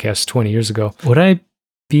no podcast 20 years ago, would I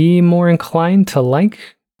be more inclined to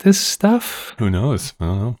like this stuff? Who knows? I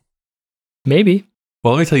don't know. Maybe.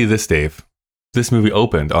 Well, let me tell you this, Dave. This movie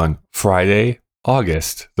opened on Friday,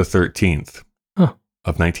 August the 13th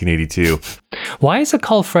of 1982. Why is it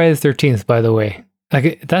called Friday the 13th, by the way?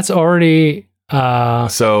 Like, that's already...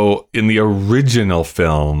 So, in the original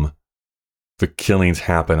film, the killings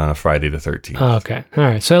happen on a Friday the 13th. Oh, okay. All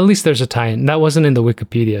right. So, at least there's a tie-in. That wasn't in the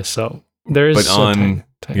Wikipedia, so there is tie-in.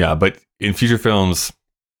 Yeah, but in future films,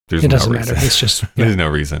 there's it no doesn't reason. matter. It's just... There's no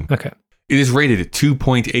reason. Okay. It is rated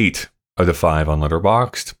 2.8 out of 5 on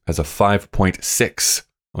Letterboxd, has a 5.6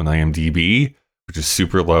 on IMDb, which is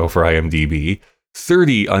super low for IMDb,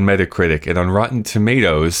 30 on Metacritic, and on Rotten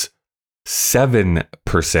Tomatoes,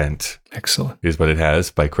 7% excellent is what it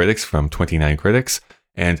has by critics from 29 critics,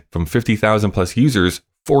 and from 50,000 plus users,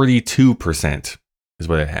 42% is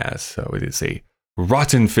what it has. So it is a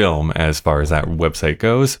rotten film as far as that website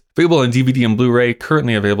goes. Available on DVD and Blu-ray,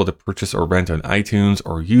 currently available to purchase or rent on iTunes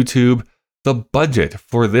or YouTube. The budget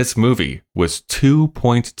for this movie was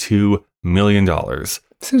 $2.2 million.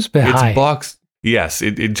 Seems a bit high. Yes,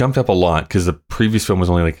 it jumped up a lot because the previous film was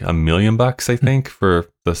only like $1 million, I think, for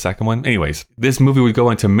the second one. Anyways, this movie would go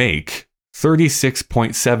on to make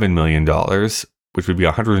 $36.7 million, which would be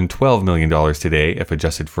 $112 million today if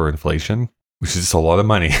adjusted for inflation, which is just a lot of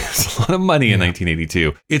money. It's a lot of money in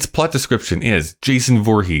 1982. Its plot description is Jason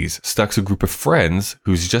Voorhees stalks a group of friends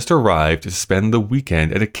who's just arrived to spend the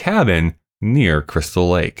weekend at a cabin near Crystal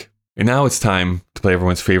Lake. And now it's time to play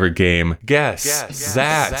everyone's favorite game, Guess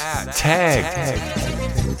That Tag.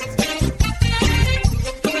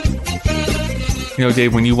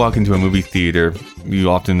 Dave, when you walk into a movie theater, you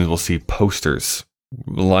often will see posters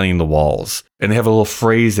lining the walls. And they have a little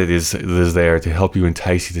phrase that is there to help you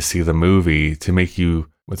entice you to see the movie, to make you,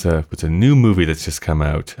 what's a new movie that's just come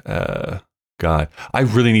out? God, I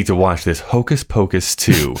really need to watch this. Hocus Pocus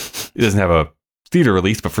 2. It doesn't have a theater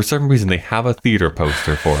release, but for some reason they have a theater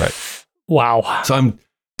poster for it. Wow. So I'm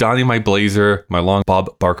donning my blazer, my long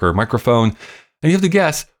Bob Barker microphone, and you have to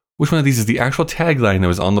guess which one of these is the actual tagline that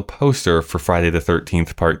was on the poster for Friday the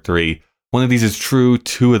 13th Part 3. One of these is true,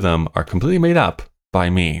 2 of them are completely made up by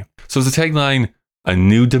me. So is the tagline a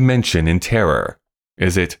new dimension in terror?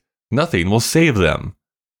 Is it nothing will save them?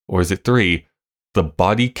 Or is it 3, the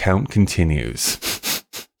body count continues?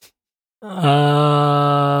 I'm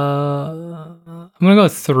going to go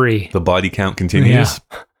with 3. The body count continues?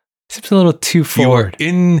 Yeah. Seems a little too forward. You are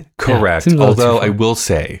incorrect. Yeah, although I will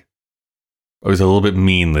say, I was a little bit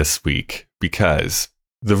mean this week because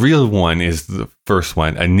the real one is the first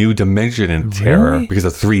one, A New Dimension in Terror, because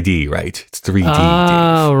of 3D, right? It's 3D.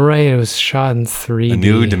 Oh, right. It was shot in 3D. A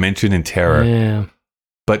New Dimension in Terror. Yeah.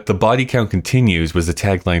 But the body count continues was the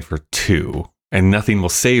tagline for 2. And nothing will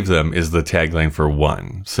save them is the tagline for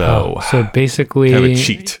 1. So basically, have a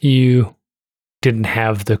cheat. You didn't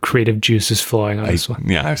have the creative juices flowing on this one.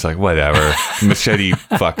 Yeah, I was like, whatever. Machete,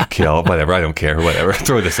 fuck, kill, whatever. I don't care, whatever.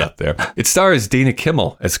 Throw this up there. It stars Dana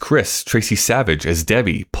Kimmel as Chris, Tracy Savage as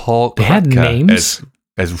Debbie, Paul They had names?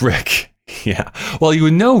 as Rick. Yeah. Well, you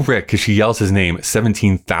would know Rick because she yells his name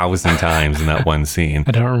 17,000 times in that one scene.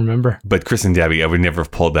 I don't remember. But Chris and Debbie, I would never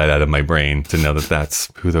have pulled that out of my brain to know that that's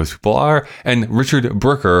who those people are. And Richard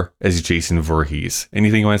Brooker as Jason Voorhees.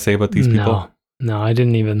 Anything you want to say about these people? No, I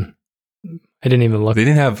didn't even I didn't even look. They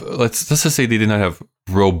didn't have, let's just say they did not have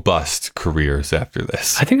robust careers after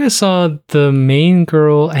this. I think I saw the main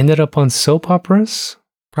girl ended up on soap operas.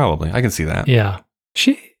 Probably. I can see that. Yeah.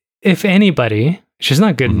 If anybody, she's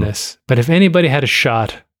not good in this, but if anybody had a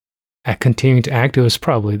shot at continuing to act, it was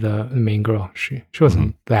probably the main girl. She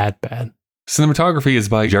wasn't that bad. Cinematography is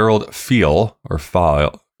by Gerald Feil, or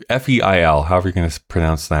Feil, F-E-I-L, however you're going to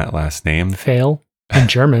pronounce that last name. Fail in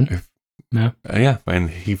German. No. Yeah, and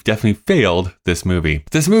he definitely failed this movie.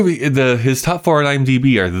 This movie, his top 4 on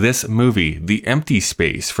IMDb are this movie, The Empty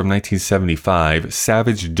Space from 1975,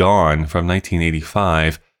 Savage Dawn from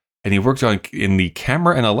 1985, and he worked in the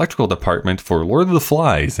camera and electrical department for Lord of the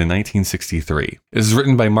Flies in 1963. It is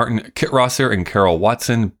written by Martin Kittrosser and Carol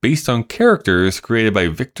Watson, based on characters created by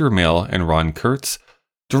Victor Mill and Ron Kurtz,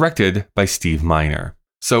 directed by Steve Miner.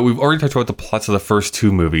 So we've already talked about the plots of the first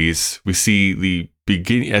 2 movies. We see at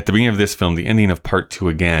the beginning of this film, the ending of part 2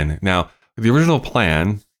 again. Now, the original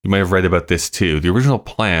plan, you might have read about this too, the original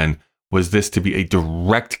plan was this to be a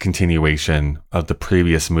direct continuation of the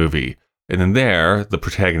previous movie. And then the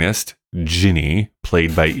protagonist, Ginny,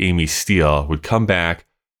 played by Amy Steele, would come back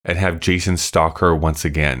and have Jason stalk her once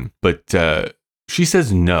again. But she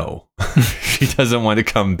says no. She doesn't want to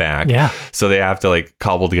come back. Yeah. So they have to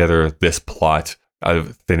cobble together this plot out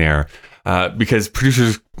of thin air. Because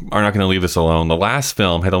producers are not going to leave this alone. The last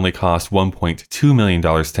film had only cost $1.2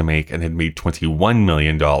 million to make and had made $21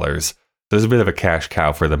 million. So there's a bit of a cash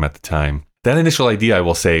cow for them at the time. That initial idea, I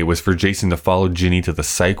will say, was for Jason to follow Ginny to the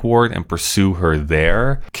psych ward and pursue her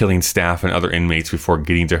there, killing staff and other inmates before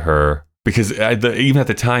getting to her. Because even at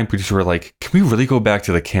the time, producers were like, can we really go back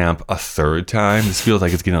to the camp a third time? This feels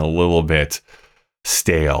like it's getting a little bit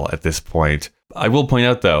stale at this point. I will point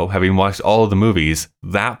out, though, having watched all of the movies,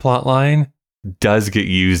 that plot line does get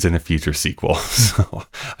used in a future sequel. So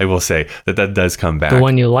I will say that does come back. The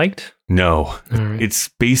one you liked? No. Right. It's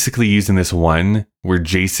basically used in this one where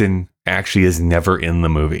Jason actually is never in the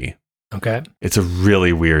movie. Okay. It's a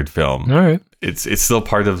really weird film. All right. It's still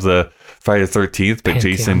part of the Friday the 13th, but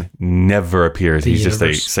Jason never appears. He's just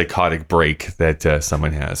a psychotic break that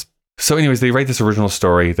someone has. So anyways, they write this original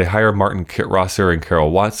story. They hire Martin Kittrosser and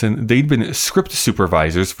Carol Watson. They'd been script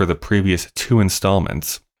supervisors for the previous 2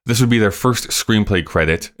 installments. This would be their first screenplay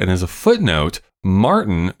credit. And as a footnote,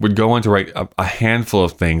 Martin would go on to write a handful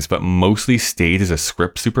of things, but mostly stayed as a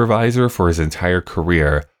script supervisor for his entire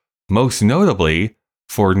career. Most notably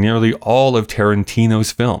for nearly all of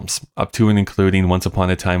Tarantino's films, up to and including Once Upon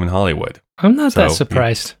a Time in Hollywood. I'm not that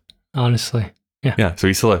surprised, honestly. Yeah. Yeah, so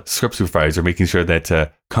he's still a script supervisor, making sure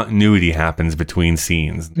that continuity happens between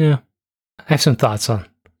scenes. Yeah. I have some thoughts on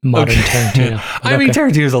modern Tarantino. I mean,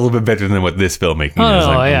 Tarantino's a little bit better than what this filmmaking is.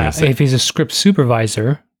 Oh, yeah. If he's a script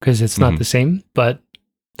supervisor, because it's not the same, but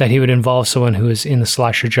that he would involve someone who is in the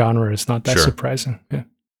slasher genre is not that surprising. Yeah.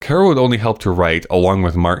 Carol would only help to write, along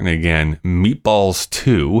with Martin again, Meatballs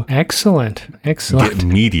 2. Excellent. Get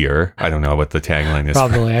Meteor. I don't know what the tagline is.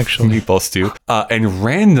 Probably, actually. Meatballs 2. And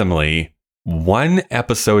randomly, 1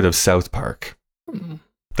 episode of South Park.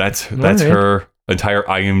 That's her entire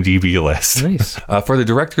IMDb list. Nice. For the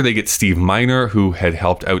director, they get Steve Miner, who had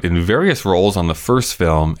helped out in various roles on the first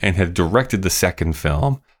film and had directed the second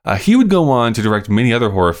film. He would go on to direct many other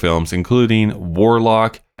horror films, including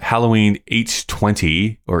Warlock, Halloween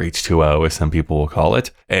H20, or H2O as some people will call it,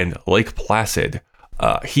 and Lake Placid.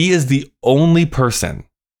 He is the only person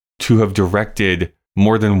to have directed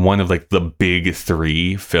more than one of the big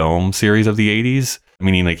 3 film series of the 80s,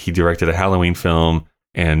 meaning he directed a Halloween film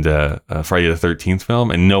and a Friday the 13th film,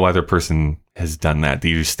 and no other person has done that.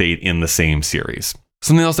 They just stayed in the same series.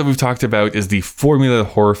 Something else that we've talked about is the formula that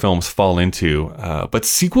horror films fall into, but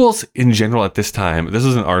sequels in general at this time. This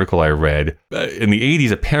is an article I read. In the 80s,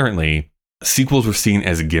 apparently, sequels were seen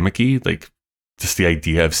as gimmicky, just the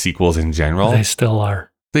idea of sequels in general. They still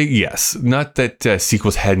are. Yes, not that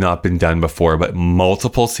sequels had not been done before, but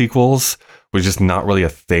multiple sequels was just not really a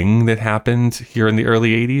thing that happened here in the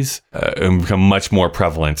early 80s and become much more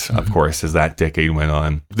prevalent, of course, as that decade went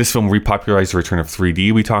on. This film repopularized the return of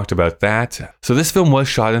 3D. We talked about that. So this film was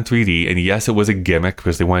shot in 3D, and yes, it was a gimmick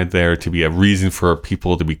because they wanted there to be a reason for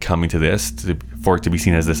people to be coming to this, for it to be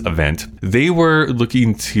seen as this event. They were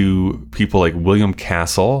looking to people like William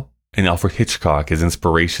Castle and Alfred Hitchcock as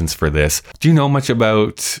inspirations for this. Do you know much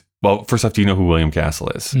about, well, first off, do you know who William Castle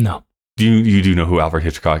is? No. You do know who Alfred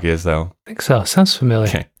Hitchcock is, though? I think so. Sounds familiar.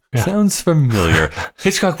 Okay. Yeah. Sounds familiar.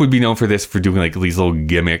 Hitchcock would be known for this, for doing these little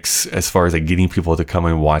gimmicks as far as getting people to come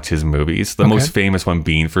and watch his movies. The most famous one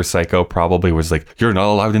being for Psycho probably was you're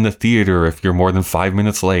not allowed in the theater if you're more than 5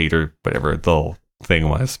 minutes late, or whatever the whole thing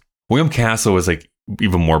was. William Castle was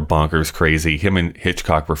even more bonkers crazy. Him and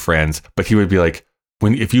Hitchcock were friends, but he would be like,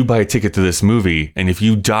 if you buy a ticket to this movie and if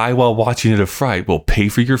you die while watching it of fright, we'll pay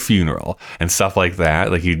for your funeral and stuff like that.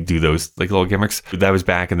 Like he'd do those like little gimmicks. That was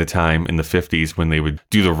back in the time in the 50s when they would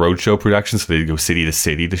do the roadshow production. So they'd go city to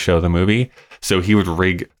city to show the movie. So he would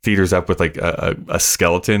rig theaters up with like a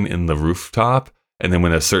skeleton in the rooftop. And then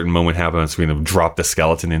when a certain moment happened on screen, they would drop the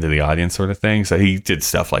skeleton into the audience sort of thing. So he did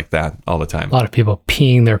stuff like that all the time. A lot of people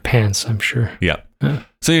peeing their pants, I'm sure. Yeah.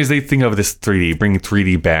 So anyways, they think of this 3D, bringing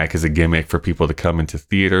 3D back as a gimmick for people to come into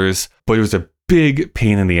theaters. But it was a big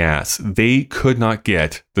pain in the ass. They could not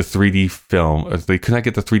get the 3D film, or they could not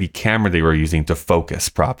get the 3D camera they were using to focus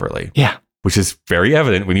properly. Yeah. Which is very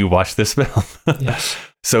evident when you watch this film. Yes.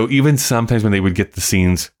 So even sometimes when they would get the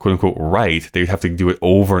scenes, quote unquote, right, they would have to do it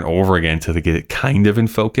over and over again to get it kind of in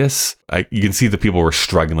focus. You can see that people were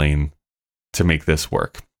struggling to make this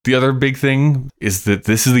work. The other big thing is that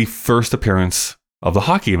this is the first appearance of the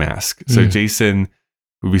hockey mask. So Jason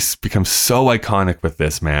would become so iconic with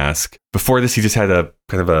this mask. Before this, he just had a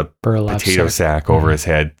kind of a burlap potato sack over his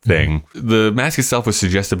head thing. The mask itself was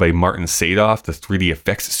suggested by Martin Sadoff, the 3D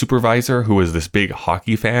effects supervisor, who was this big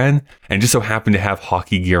hockey fan and just so happened to have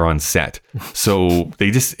hockey gear on set. So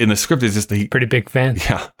they just, in the script, it's just pretty big fan.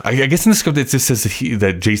 Yeah. I guess in the script, it just says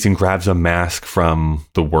that Jason grabs a mask from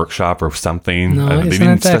the workshop or something. No, they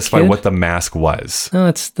didn't specify what the mask was. No,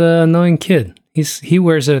 it's the annoying kid. He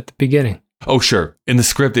wears it at the beginning. Oh, sure. In the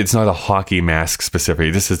script, it's not a hockey mask specifically.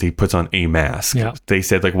 This says he puts on a mask. Yeah. They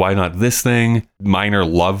said, like, why not this thing? Miner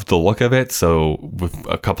loved the look of it. So with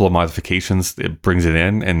a couple of modifications, it brings it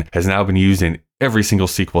in and has now been used in every single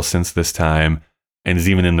sequel since this time and is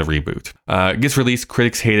even in the reboot. It gets released.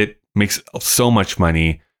 Critics hate it. Makes so much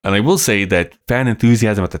money. And I will say that fan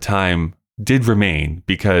enthusiasm at the time did remain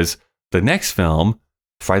because the next film,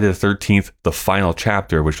 Friday the 13th, the final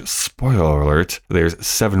chapter, which, spoiler alert, there's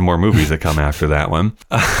 7 more movies that come after that one,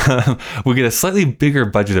 we get a slightly bigger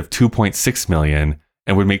budget of $2.6 million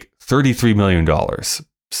and would make $33 million.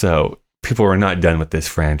 So people were not done with this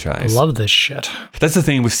franchise. I love this shit. That's the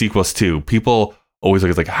thing with sequels too. People always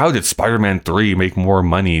look at like, how did Spider-Man 3 make more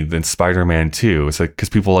money than Spider-Man 2? It's like, because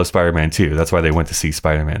people love Spider-Man 2. That's why they went to see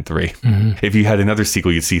Spider-Man 3. Mm-hmm. If you had another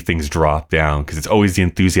sequel, you'd see things drop down because it's always the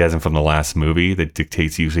enthusiasm from the last movie that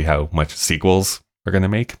dictates usually how much sequels are going to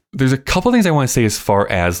make. There's a couple things I want to say as far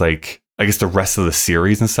as like, I guess the rest of the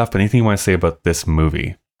series and stuff, but anything you want to say about this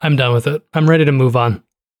movie? I'm done with it. I'm ready to move on.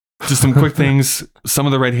 Just some quick things. Some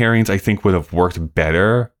of the red herrings I think would have worked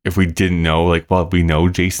better if we didn't know, like, well, we know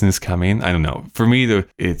Jason is coming. I don't know. For me,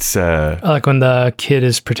 it's... like when the kid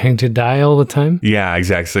is pretending to die all the time? Yeah,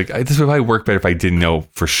 exactly. Like, this would probably work better if I didn't know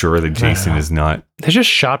for sure that Jason is not... They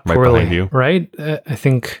just shot right poorly, behind you. Right? I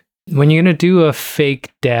think when you're going to do a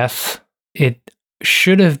fake death, it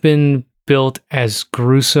should have been built as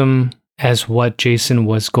gruesome as what Jason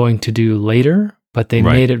was going to do later, but they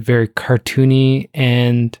made it very cartoony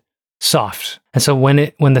and soft. And so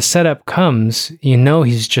when the setup comes, you know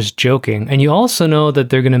he's just joking. And you also know that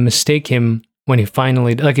they're going to mistake him when he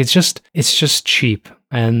finally, like, it's just cheap.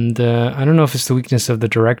 And I don't know if it's the weakness of the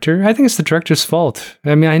director. I think it's the director's fault.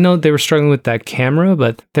 I mean, I know they were struggling with that camera,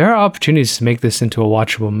 but there are opportunities to make this into a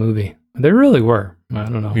watchable movie. There really were. I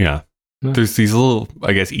don't know. Yeah. There's these little,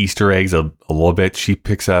 I guess, Easter eggs a little bit. She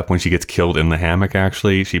picks up when she gets killed in the hammock,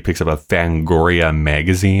 actually. She picks up a Fangoria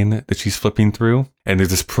magazine that she's flipping through. And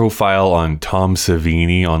there's this profile on Tom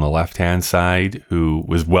Savini on the left-hand side, who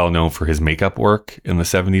was well known for his makeup work in the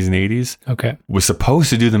 70s and 80s. Okay. Was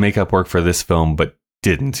supposed to do the makeup work for this film, but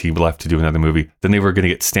didn't. He left to do another movie. Then they were going to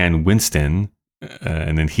get Stan Winston,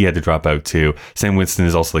 and then he had to drop out too. Stan Winston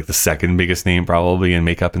is also like the second biggest name probably in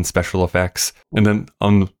makeup and special effects. And then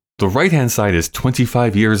on the right-hand side is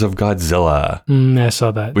 25 Years of Godzilla. I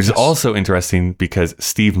saw that. Which is also interesting because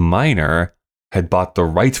Steve Miner had bought the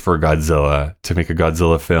rights for Godzilla to make a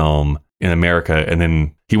Godzilla film in America. And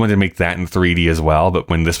then he wanted to make that in 3D as well. But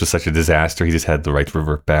when this was such a disaster, he just had the rights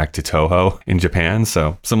revert back to Toho in Japan.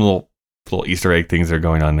 So some little Easter egg things are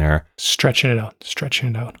going on there. Stretching it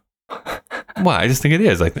out. Well, I just think it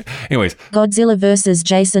is. Anyways, Godzilla versus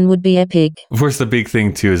Jason would be epic. Of course, the big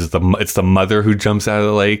thing too is it's the mother who jumps out of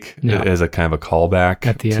the lake as a kind of a callback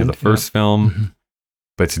at the to end, the first film. Mm-hmm.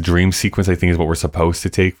 But it's a dream sequence, I think, is what we're supposed to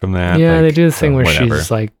take from that. Yeah, they do the thing where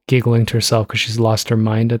she's like giggling to herself because she's lost her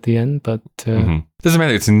mind at the end. But doesn't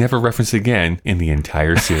matter. It's never referenced again in the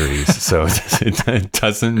entire series, so it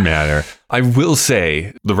doesn't matter. I will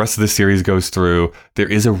say the rest of the series goes through.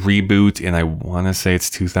 There is a reboot, and I want to say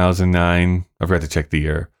it's 2009. I forgot to check the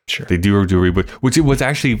year. Sure. They do a reboot, which it was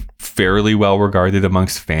actually fairly well regarded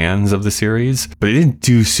amongst fans of the series, but it didn't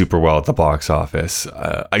do super well at the box office.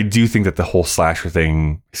 I do think that the whole slasher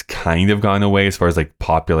thing has kind of gone away as far as like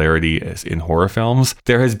popularity in horror films.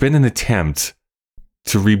 There has been an attempt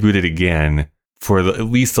to reboot it again for at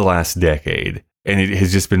least the last decade, and it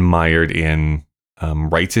has just been mired in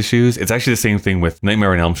rights issues. It's actually the same thing with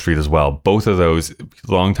Nightmare on Elm Street as well. Both of those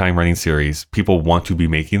long time running series, people want to be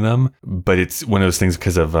making them, but it's one of those things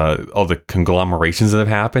because of all the conglomerations that have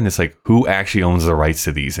happened. It's like, who actually owns the rights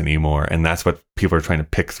to these anymore? And that's what people are trying to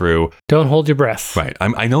pick through. Don't hold your breath. Right.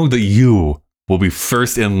 I know that you will be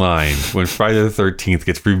first in line when Friday the 13th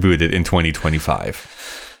gets rebooted in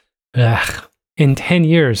 2025. Ugh. In 10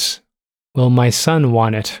 years, will my son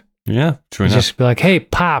want it? Yeah, true enough. Just be like, hey,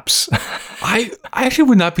 Pops. I actually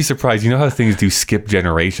would not be surprised. You know how things do skip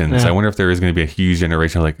generations. Yeah. I wonder if there is going to be a huge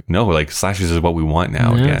generation like, no, like slashers is what we want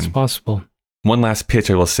now Yeah, again. it's possible. One last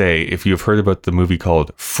pitch I will say, if you've heard about the movie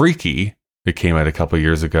called Freaky, that came out a couple of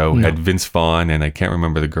years ago, No. had Vince Vaughn and I can't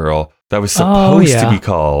remember the girl, that was supposed to be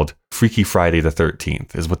called Freaky Friday the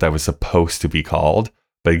 13th, is what that was supposed to be called.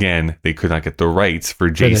 But again, they could not get the rights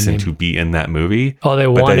for Jason to be in that movie. Oh, they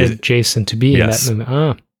wanted Jason to be in that movie.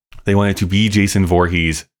 Oh. They wanted to be Jason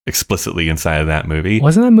Voorhees explicitly inside of that movie.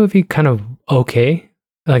 Wasn't that movie kind of okay?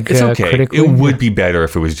 Like, it's okay. Critically? It would be better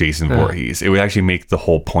if it was Jason Voorhees. It would actually make the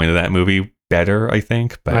whole point of that movie better, I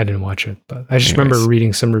think. But I didn't watch it, but I just remember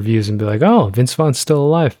reading some reviews and be like, oh, Vince Vaughn's still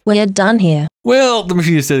alive. We're done here. Well, the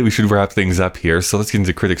machine said we should wrap things up here, so let's get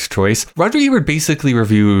into Critics' Choice. Roger Ebert basically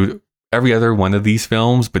reviewed every other one of these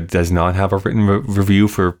films, but does not have a written review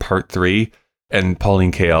for part 3. And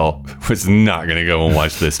Pauline Kael was not going to go and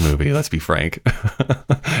watch this movie, let's be frank.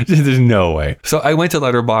 There's no way. So I went to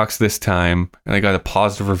Letterboxd this time, and I got a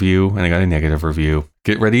positive review, and I got a negative review.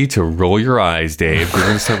 Get ready to roll your eyes, Dave. We're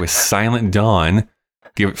going to start with Silent Dawn.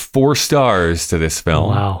 Give it 4 stars to this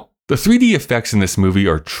film. Wow. The 3D effects in this movie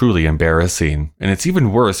are truly embarrassing, and it's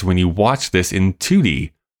even worse when you watch this in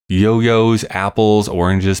 2D. Yo-yos, apples,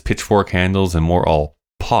 oranges, pitchfork handles, and more all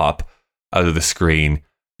pop out of the screen.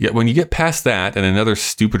 Yet when you get past that and another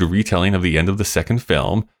stupid retelling of the end of the second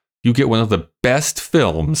film, you get one of the best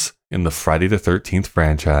films in the Friday the 13th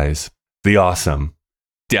franchise. The awesome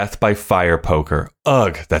Death by Fire Poker.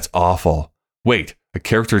 Ugh, that's awful. Wait, a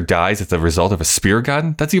character dies as the result of a spear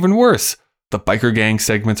gun? That's even worse. The biker gang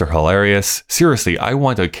segments are hilarious. Seriously, I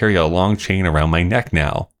want to carry a long chain around my neck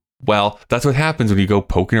now. Well, that's what happens when you go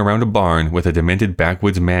poking around a barn with a demented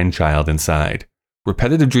backwoods man-child inside.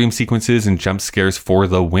 Repetitive dream sequences and jump scares for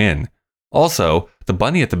the win. Also, the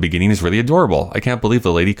bunny at the beginning is really adorable. I can't believe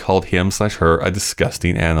the lady called him/her a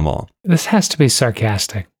disgusting animal. This has to be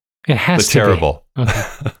sarcastic. It has to terrible. be.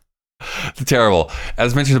 Okay. The terrible.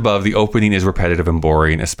 As mentioned above, the opening is repetitive and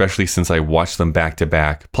boring, especially since I watched them back to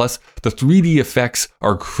back. Plus, the 3D effects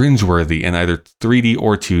are cringeworthy in either 3D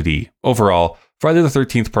or 2D. Overall, Friday the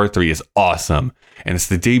 13th Part 3 is awesome, and it's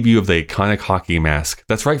the debut of the iconic hockey mask.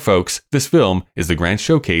 That's right, folks. This film is the grand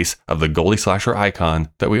showcase of the goalie slasher icon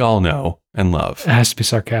that we all know and love. It has to be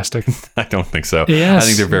sarcastic. I don't think so. Yes. I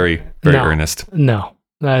think they're very, very earnest. No,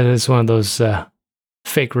 that is one of those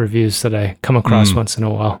fake reviews that I come across once in a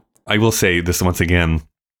while. I will say this once again,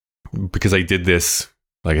 because I did this,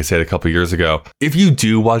 like I said, a couple years ago. If you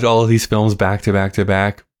do watch all of these films back to back to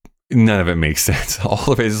back, none of it makes sense.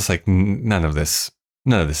 All of it is just like, none of this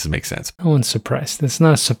makes sense. No one's surprised. It's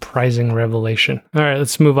not a surprising revelation. All right,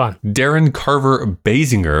 let's move on. Darren Carver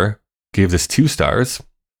Basinger gave this 2 stars.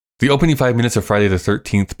 The opening 5 minutes of Friday the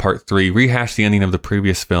 13th Part 3 rehashed the ending of the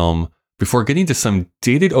previous film before getting to some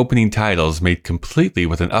dated opening titles made completely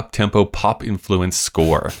with an up-tempo pop-influenced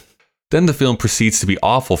score. Then the film proceeds to be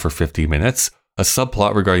awful for 50 minutes. A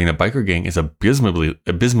subplot regarding a biker gang is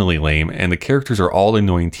abysmally lame, and the characters are all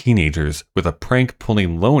annoying teenagers, with a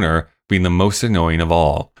prank-pulling loner being the most annoying of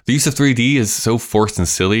all. The use of 3D is so forced and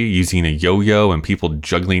silly, using a yo-yo and people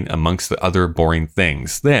juggling amongst the other boring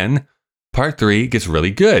things. Then, Part 3 gets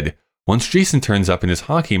really good. Once Jason turns up in his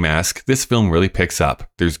hockey mask, this film really picks up.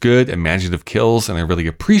 There's good, imaginative kills, and I really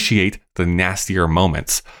appreciate the nastier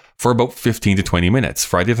moments. For about 15 to 20 minutes,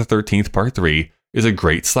 Friday the 13th Part 3 is a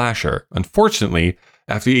great slasher. Unfortunately,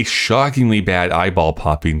 after a shockingly bad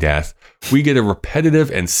eyeball-popping death, we get a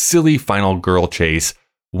repetitive and silly final girl chase,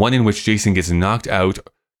 one in which Jason gets knocked out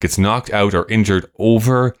or injured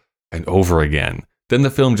over and over again. Then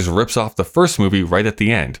the film just rips off the first movie right at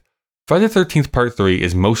the end. Friday the 13th Part 3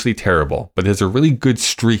 is mostly terrible, but there's a really good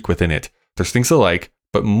streak within it. There's things to like,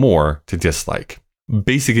 but more to dislike.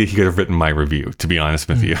 Basically, he could have written my review, to be honest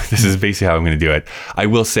with you. This is basically how I'm going to do it. I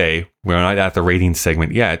will say, we're not at the rating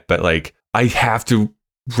segment yet, but like, I have to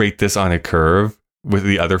rate this on a curve with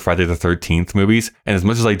the other Friday the 13th movies. And as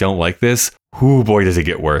much as I don't like this, oh boy, does it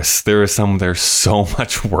get worse. There are some that are so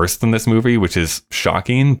much worse than this movie, which is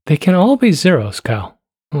shocking. They can all be zeros, Kyle.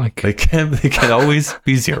 Like They can always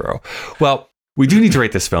be zero. Well, we do need to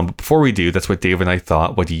rate this film, but before we do, that's what Dave and I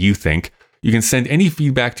thought. What do you think? You can send any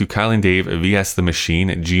feedback to Kyle and Dave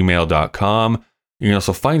vsthemachine@gmail.com. You can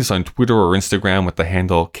also find us on Twitter or Instagram with the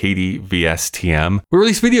handle KDVSTM. We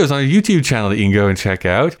release videos on our YouTube channel that you can go and check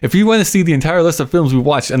out. If you want to see the entire list of films we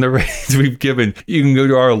watched and the ratings we've given, you can go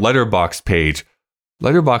to our Letterboxd page,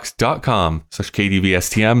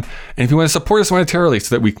 letterboxd.com/KDVSTM. And if you want to support us monetarily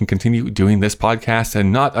so that we can continue doing this podcast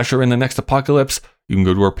and not usher in the next apocalypse, you can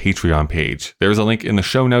go to our Patreon page. There's a link in the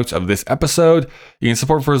show notes of this episode. You can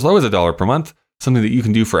support for as low as $1 per month. Something that you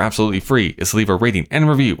can do for absolutely free is leave a rating and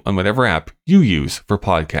review on whatever app you use for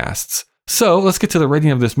podcasts. So let's get to the rating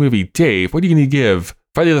of this movie. Dave, what are you going to give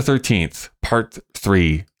Friday the 13th, Part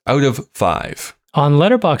 3 out of 5? on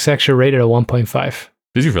Letterboxd, I actually rated a 1.5.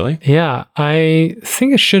 Did you really? Yeah, I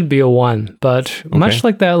think it should be a 1, but much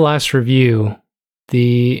like that last review,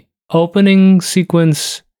 the opening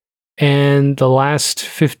sequence and the last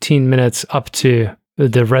 15 minutes up to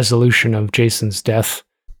the resolution of Jason's death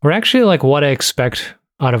were actually like what I expect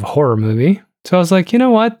out of a horror movie. So I was like, you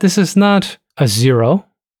know what? This is not a 0,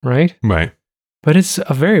 right? Right. But it's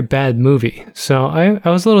a very bad movie. So I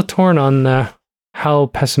was a little torn on how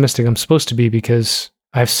pessimistic I'm supposed to be because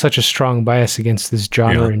I have such a strong bias against this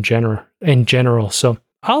genre in general. So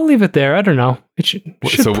I'll leave it there. I don't know. It should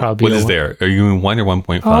probably what is there? Are you in 1 or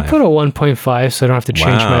 1.5? I'll put a 1.5 so I don't have to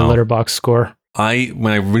change my Letterboxd score. When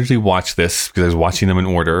I originally watched this, because I was watching them in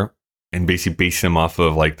order and basically basing them off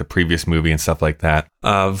of like the previous movie and stuff like that.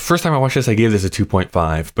 First time I watched this, I gave this a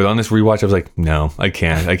 2.5, but on this rewatch, I was like, no, I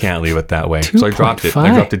can't leave it that way. So I dropped it.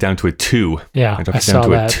 I dropped it down to a 2. Yeah, I dropped it down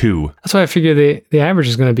to a 2. That's why I figured the average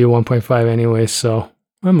is going to be a 1.5 anyway, so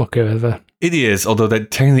I'm okay with that. It is, although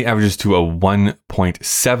that technically averages to a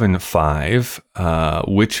 1.75,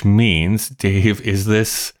 which means, Dave, is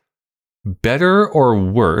this better or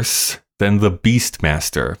worse than The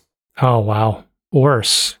Beastmaster? Oh, wow.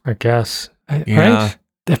 Worse, I guess. Yeah. Right?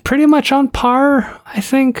 They're pretty much on par, I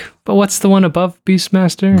think. But what's the one above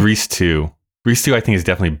Beastmaster? Grease 2. Grease 2, I think, is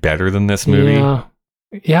definitely better than this movie.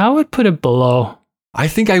 Yeah, I would put it below. I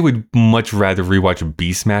think I would much rather rewatch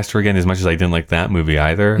Beastmaster again, as much as I didn't like that movie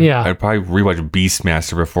either. Yeah. I'd probably rewatch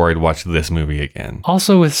Beastmaster before I'd watch this movie again.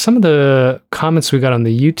 Also, with some of the comments we got on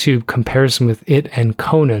the YouTube comparison with it and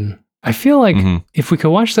Conan, I feel like if we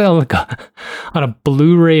could watch that on a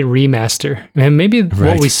Blu-ray remaster, and maybe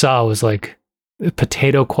what we saw was like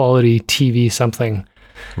potato quality TV something.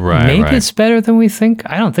 Right. Maybe it's better than we think.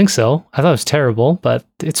 I don't think so. I thought it was terrible, but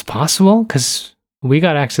it's possible because we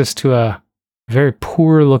got access to a very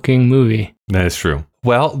poor looking movie. That is true.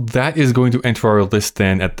 Well, that is going to enter our list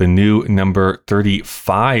then at the new number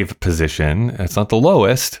 35 position. It's not the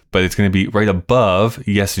lowest, but it's going to be right above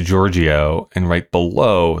Yes, Giorgio and right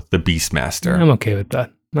below The Beastmaster. I'm okay with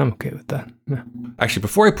that. Yeah. Actually,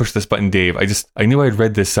 before I push this button, Dave, I knew I'd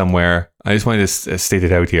read this somewhere. I just wanted to state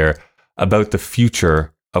it out here about the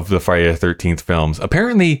future of the Friday the 13th films.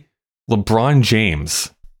 Apparently, LeBron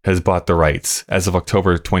James has bought the rights as of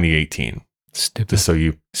October 2018. Stupid. Just so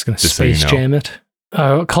you He's going to space jam it.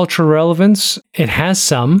 Cultural relevance, it has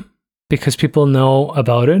some because people know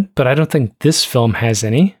about it, but I don't think this film has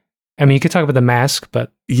any. I mean, you could talk about The Mask,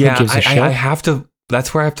 but yeah, who gives a shit? I have to.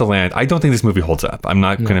 That's where I have to land. I don't think this movie holds up. I'm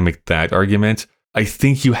not going to make that argument. I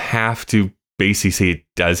think you have to basically say it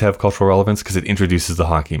does have cultural relevance because it introduces the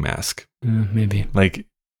hockey mask. Maybe. Like,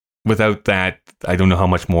 without that, I don't know how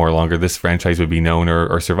much more longer this franchise would be known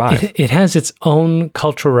or survive. It has its own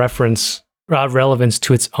cultural relevance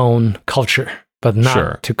to its own culture, but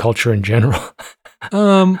not to culture in general.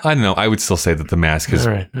 I don't know. I would still say that the mask has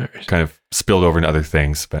all right. kind of spilled over into other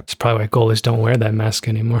things. But it's probably why goalies don't wear that mask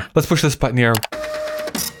anymore. Let's push this button here.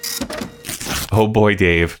 Oh boy,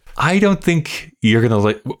 Dave. I don't think you're going to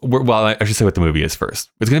like... Well, I should say what the movie is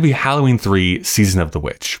first. It's going to be Halloween 3, Season of the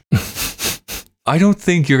Witch. I don't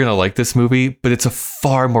think you're going to like this movie, but it's a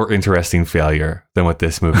far more interesting failure than what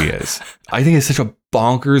this movie is. I think it's such a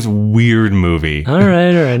bonkers, weird movie. All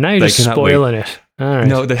right. Now you're just spoiling it. All right.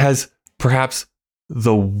 No, that has perhaps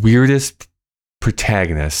the weirdest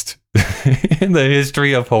protagonist in the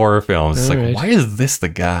history of horror films. It's like, why is this the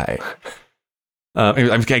guy?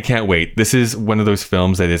 I can't wait. This is one of those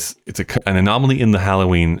films that it's an anomaly in the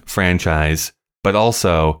Halloween franchise, but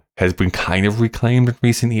also has been kind of reclaimed in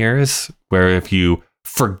recent years, where if you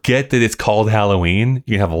forget that it's called Halloween,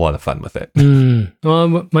 you can have a lot of fun with it.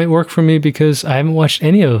 Well, it might work for me because I haven't watched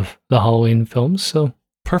any of the Halloween films, so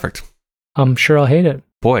perfect. I'm sure I'll hate it.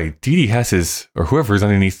 Boy, Dee Dee has his, or whoever's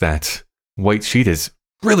underneath that white sheet is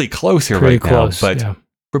really close here Pretty right close, now. But yeah.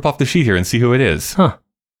 rip off the sheet here and see who it is. Huh.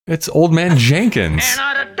 It's Old Man Jenkins. And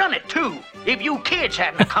I'd have done it too if you kids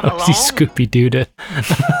hadn't come along. He Scooby-Dooed it.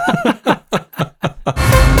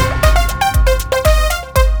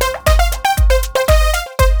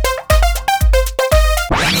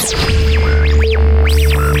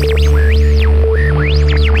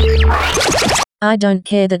 I don't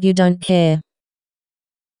care that you don't care.